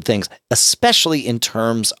mess with things, especially in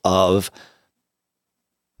terms of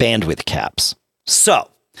bandwidth caps.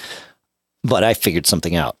 But I figured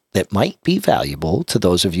something out that might be valuable to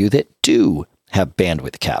those of you that do have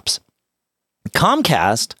bandwidth caps.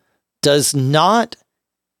 Comcast does not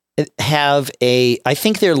have I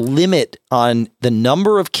think their limit on the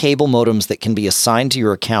number of cable modems that can be assigned to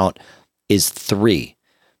your account is 3.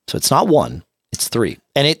 So it's not 1, it's 3.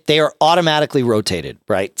 And they are automatically rotated,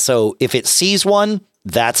 right? So if it sees one,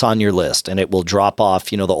 that's on your list, and it will drop off,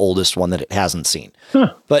 the oldest one that it hasn't seen.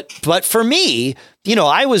 Huh. But for me,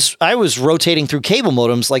 I was rotating through cable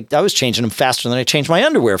modems, like I was changing them faster than I changed my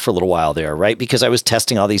underwear for a little while there, right? Because I was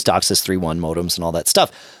testing all these DOCSIS 3.1 modems and all that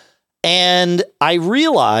stuff. And I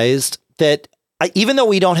realized that even though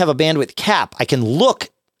we don't have a bandwidth cap, I can look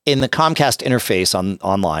in the Comcast interface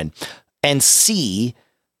online and see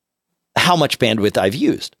how much bandwidth I've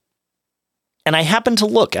used. And I happened to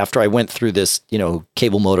look after I went through this,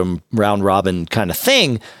 cable modem round robin kind of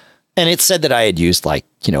thing. And it said that I had used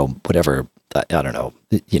whatever, I don't know,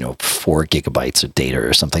 4 gigabytes of data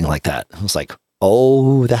or something like that. I was like,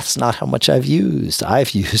 oh, that's not how much I've used.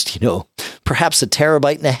 I've used, perhaps 1.5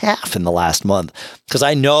 terabytes in the last month, because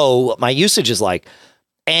I know what my usage is like.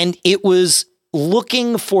 And it was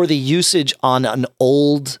looking for the usage on an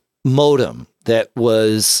old modem that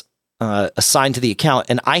was assigned to the account.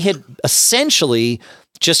 And I had essentially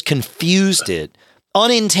just confused it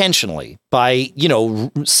unintentionally by,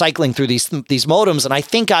 cycling through these modems. And I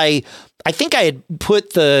think I had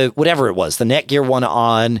put the, whatever it was, the Netgear one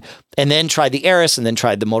on, and then tried the Aris, and then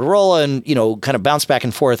tried the Motorola, and, kind of bounced back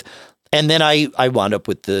and forth. And then I wound up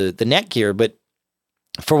with the Netgear. But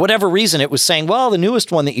for whatever reason, it was saying, well, the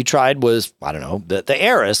newest one that you tried was, I don't know, the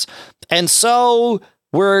Aris. And so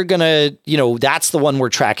we're going to, that's the one we're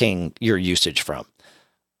tracking your usage from.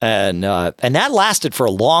 And that lasted for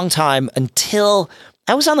a long time until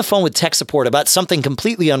I was on the phone with tech support about something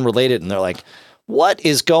completely unrelated. And they're like, what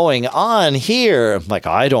is going on here? I'm like,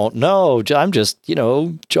 I don't know. I'm just,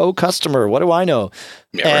 Joe customer. What do I know?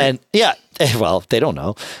 Yeah, and right. Yeah, well, they don't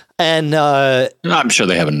know. And I'm sure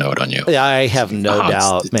they have a note on you. I have no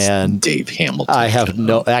doubt, it's man. Dave Hamilton. I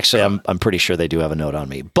have actually, I'm pretty sure they do have a note on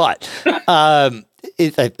me, but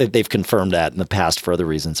they've confirmed that in the past for other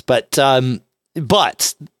reasons. But the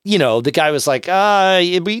guy was like,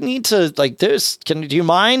 we need to do you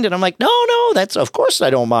mind? And I'm like, no, that's, of course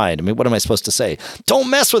I don't mind. I mean, what am I supposed to say? Don't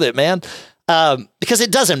mess with it, man. Because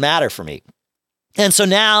it doesn't matter for me. And so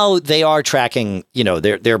now they are tracking,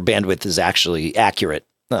 their bandwidth is actually accurate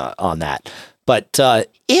on that. But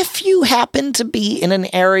if you happen to be in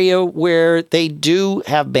an area where they do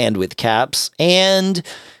have bandwidth caps and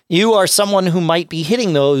you are someone who might be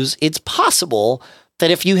hitting those, it's possible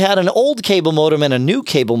that if you had an old cable modem and a new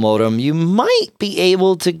cable modem, you might be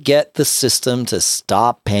able to get the system to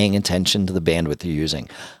stop paying attention to the bandwidth you're using.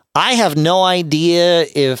 I have no idea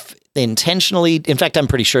if intentionally, in fact, I'm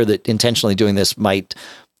pretty sure that intentionally doing this might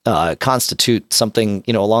constitute something,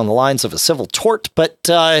 along the lines of a civil tort. But,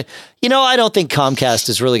 I don't think Comcast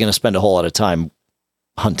is really going to spend a whole lot of time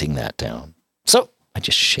hunting that down. So I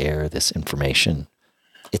just share this information.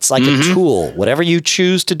 It's like a tool. Whatever you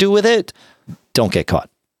choose to do with it, don't get caught.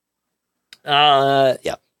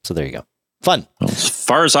 Yeah. So there you go. Fun. Well, as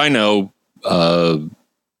far as I know,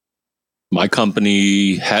 my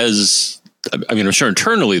company has, I'm sure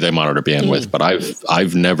internally they monitor bandwidth, but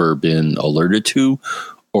I've never been alerted to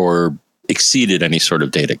or exceeded any sort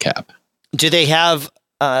of data cap. Do they have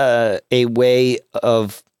a way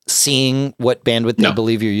of seeing what bandwidth they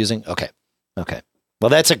believe you're using? Okay. Well,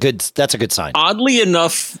 that's a good sign. Oddly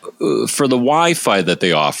enough, for the Wi-Fi that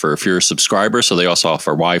they offer, if you're a subscriber, so they also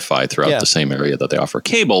offer Wi-Fi throughout the same area that they offer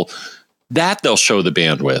cable, that they'll show the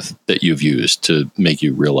bandwidth that you've used to make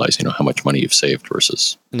you realize, how much money you've saved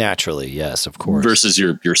versus naturally, yes, of course, versus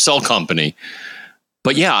your cell company.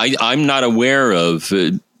 But yeah, I'm not aware of.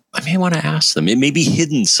 I may want to ask them. It may be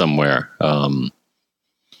hidden somewhere. I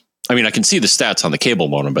can see the stats on the cable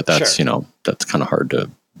modem, but that's that's kind of hard to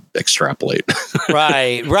extrapolate.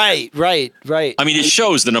 Right. It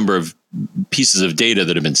shows the number of pieces of data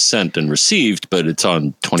that have been sent and received, but it's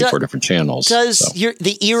on 24 different channels.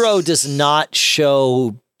 The Eero does not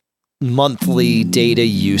show monthly data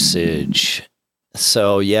usage?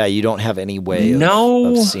 So yeah, you don't have any way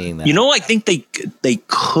of seeing that. I think they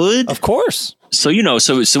could. Of course. So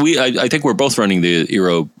I think we're both running the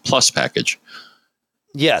Eero Plus package.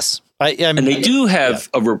 Yes. And they do have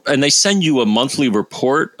and they send you a monthly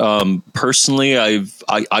report. Personally,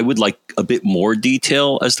 I would like a bit more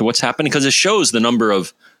detail as to what's happening, because it shows the number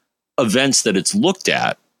of events that it's looked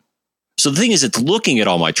at. So the thing is, it's looking at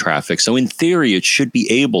all my traffic. So in theory, it should be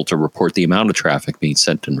able to report the amount of traffic being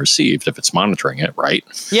sent and received if it's monitoring it, right?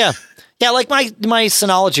 Yeah. Yeah, like my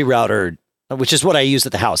Synology router, which is what I use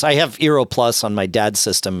at the house. I have Eero Plus on my dad's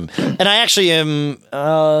system, and I actually am.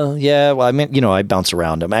 I bounce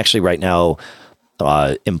around. I'm actually right now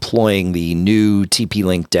employing the new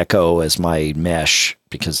TP-Link Deco as my mesh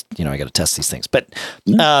because I got to test these things. But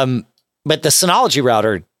the Synology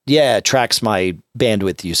router, tracks my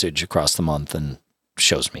bandwidth usage across the month and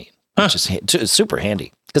shows me, which is super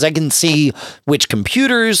handy because I can see which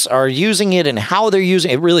computers are using it and how they're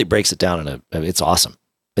using it. It really breaks it down, and it's awesome.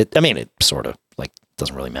 It sort of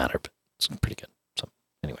doesn't really matter, but it's pretty good. So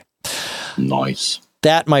anyway, nice.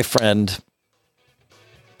 That, my friend,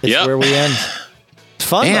 is where we end. It's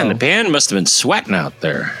fun. Man, the band must have been sweating out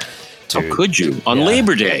there. Dude, how could you on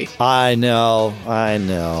Labor Day? I know.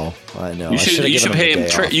 You should pay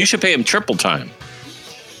him. You should pay him triple time.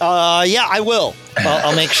 Yeah, I will.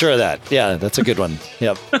 I'll make sure of that. Yeah, that's a good one.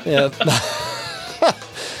 Yep.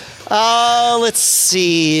 Let's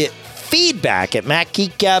see. Feedback at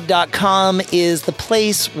MacGeekGab.com is the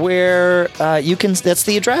place where that's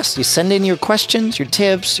the address. You send in your questions, your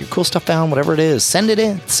tips, your cool stuff found, whatever it is. Send it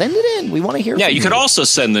in. We want to hear from you. Yeah, you could also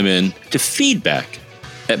send them in to feedback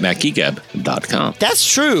at MacGeekGab.com. That's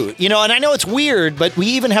true. And I know it's weird, but we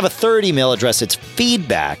even have a third email address. It's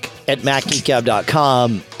feedback at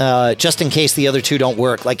MacGeekGab.com, just in case the other two don't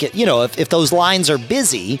work. If those lines are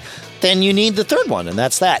busy, then you need the third one, and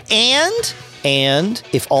that's that. And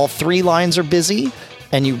if all three lines are busy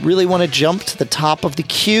and you really want to jump to the top of the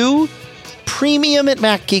queue, premium at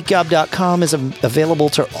MacGeekGab.com is available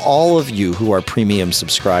to all of you who are premium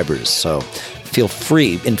subscribers. So feel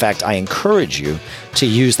free. In fact, I encourage you to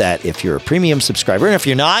use that if you're a premium subscriber. And if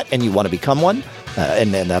you're not and you want to become one,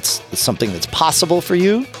 and that's something that's possible for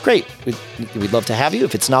you, great. We'd love to have you.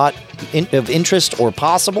 If it's not of interest or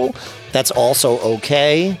possible, that's also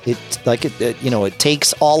okay. It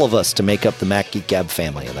takes all of us to make up the Mac Geek Gab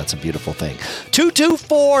family, and that's a beautiful thing.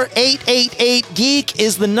 224-888-GEEK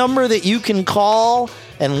is the number that you can call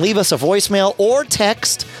and leave us a voicemail or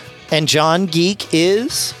text. And John, Geek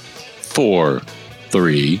is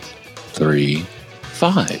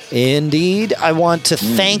 4335. Indeed. I want to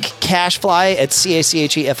thank CacheFly at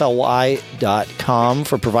CACHEFLY.com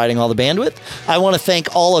for providing all the bandwidth. I want to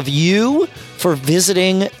thank all of you for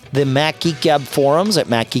visiting the Mac Geek Gab forums at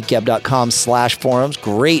MacGeekGab.com/forums.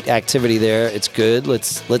 Great activity there. It's good.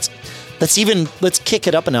 Let's kick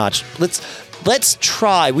it up a notch. Let's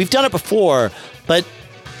try. We've done it before, but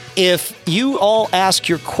if you all ask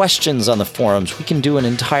your questions on the forums, we can do an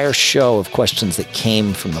entire show of questions that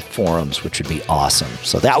came from the forums, which would be awesome.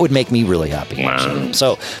 So that would make me really happy. Wow.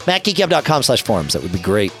 So MacGeekGab.com/forums. That would be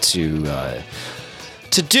great to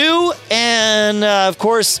do. And, of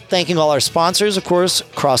course, thanking all our sponsors. Of course,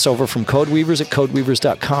 crossover from Codeweavers at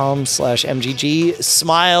codeweavers.com/MGG.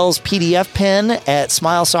 Smiles PDF Pen at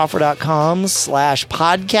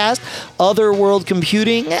smilesoftware.com/podcast. Otherworld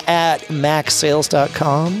Computing at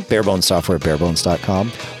macsales.com. Barebones Software at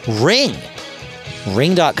barebones.com.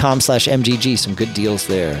 Ring.com/MGG. Some good deals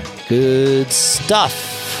there. Good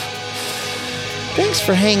stuff. Thanks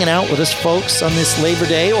for hanging out with us, folks, on this Labor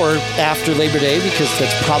Day or after Labor Day, because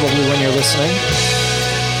that's probably when you're listening.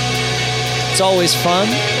 It's always fun.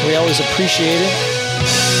 We always appreciate it.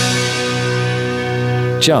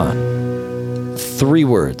 John, 3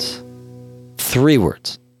 words. 3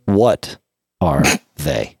 words. What are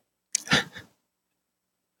they?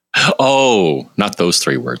 Oh, not those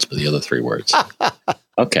 3 words, but the other 3 words.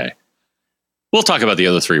 Okay. We'll talk about the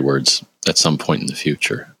other 3 words at some point in the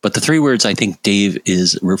future. But the 3 words I think Dave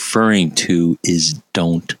is referring to is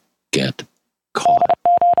don't get caught.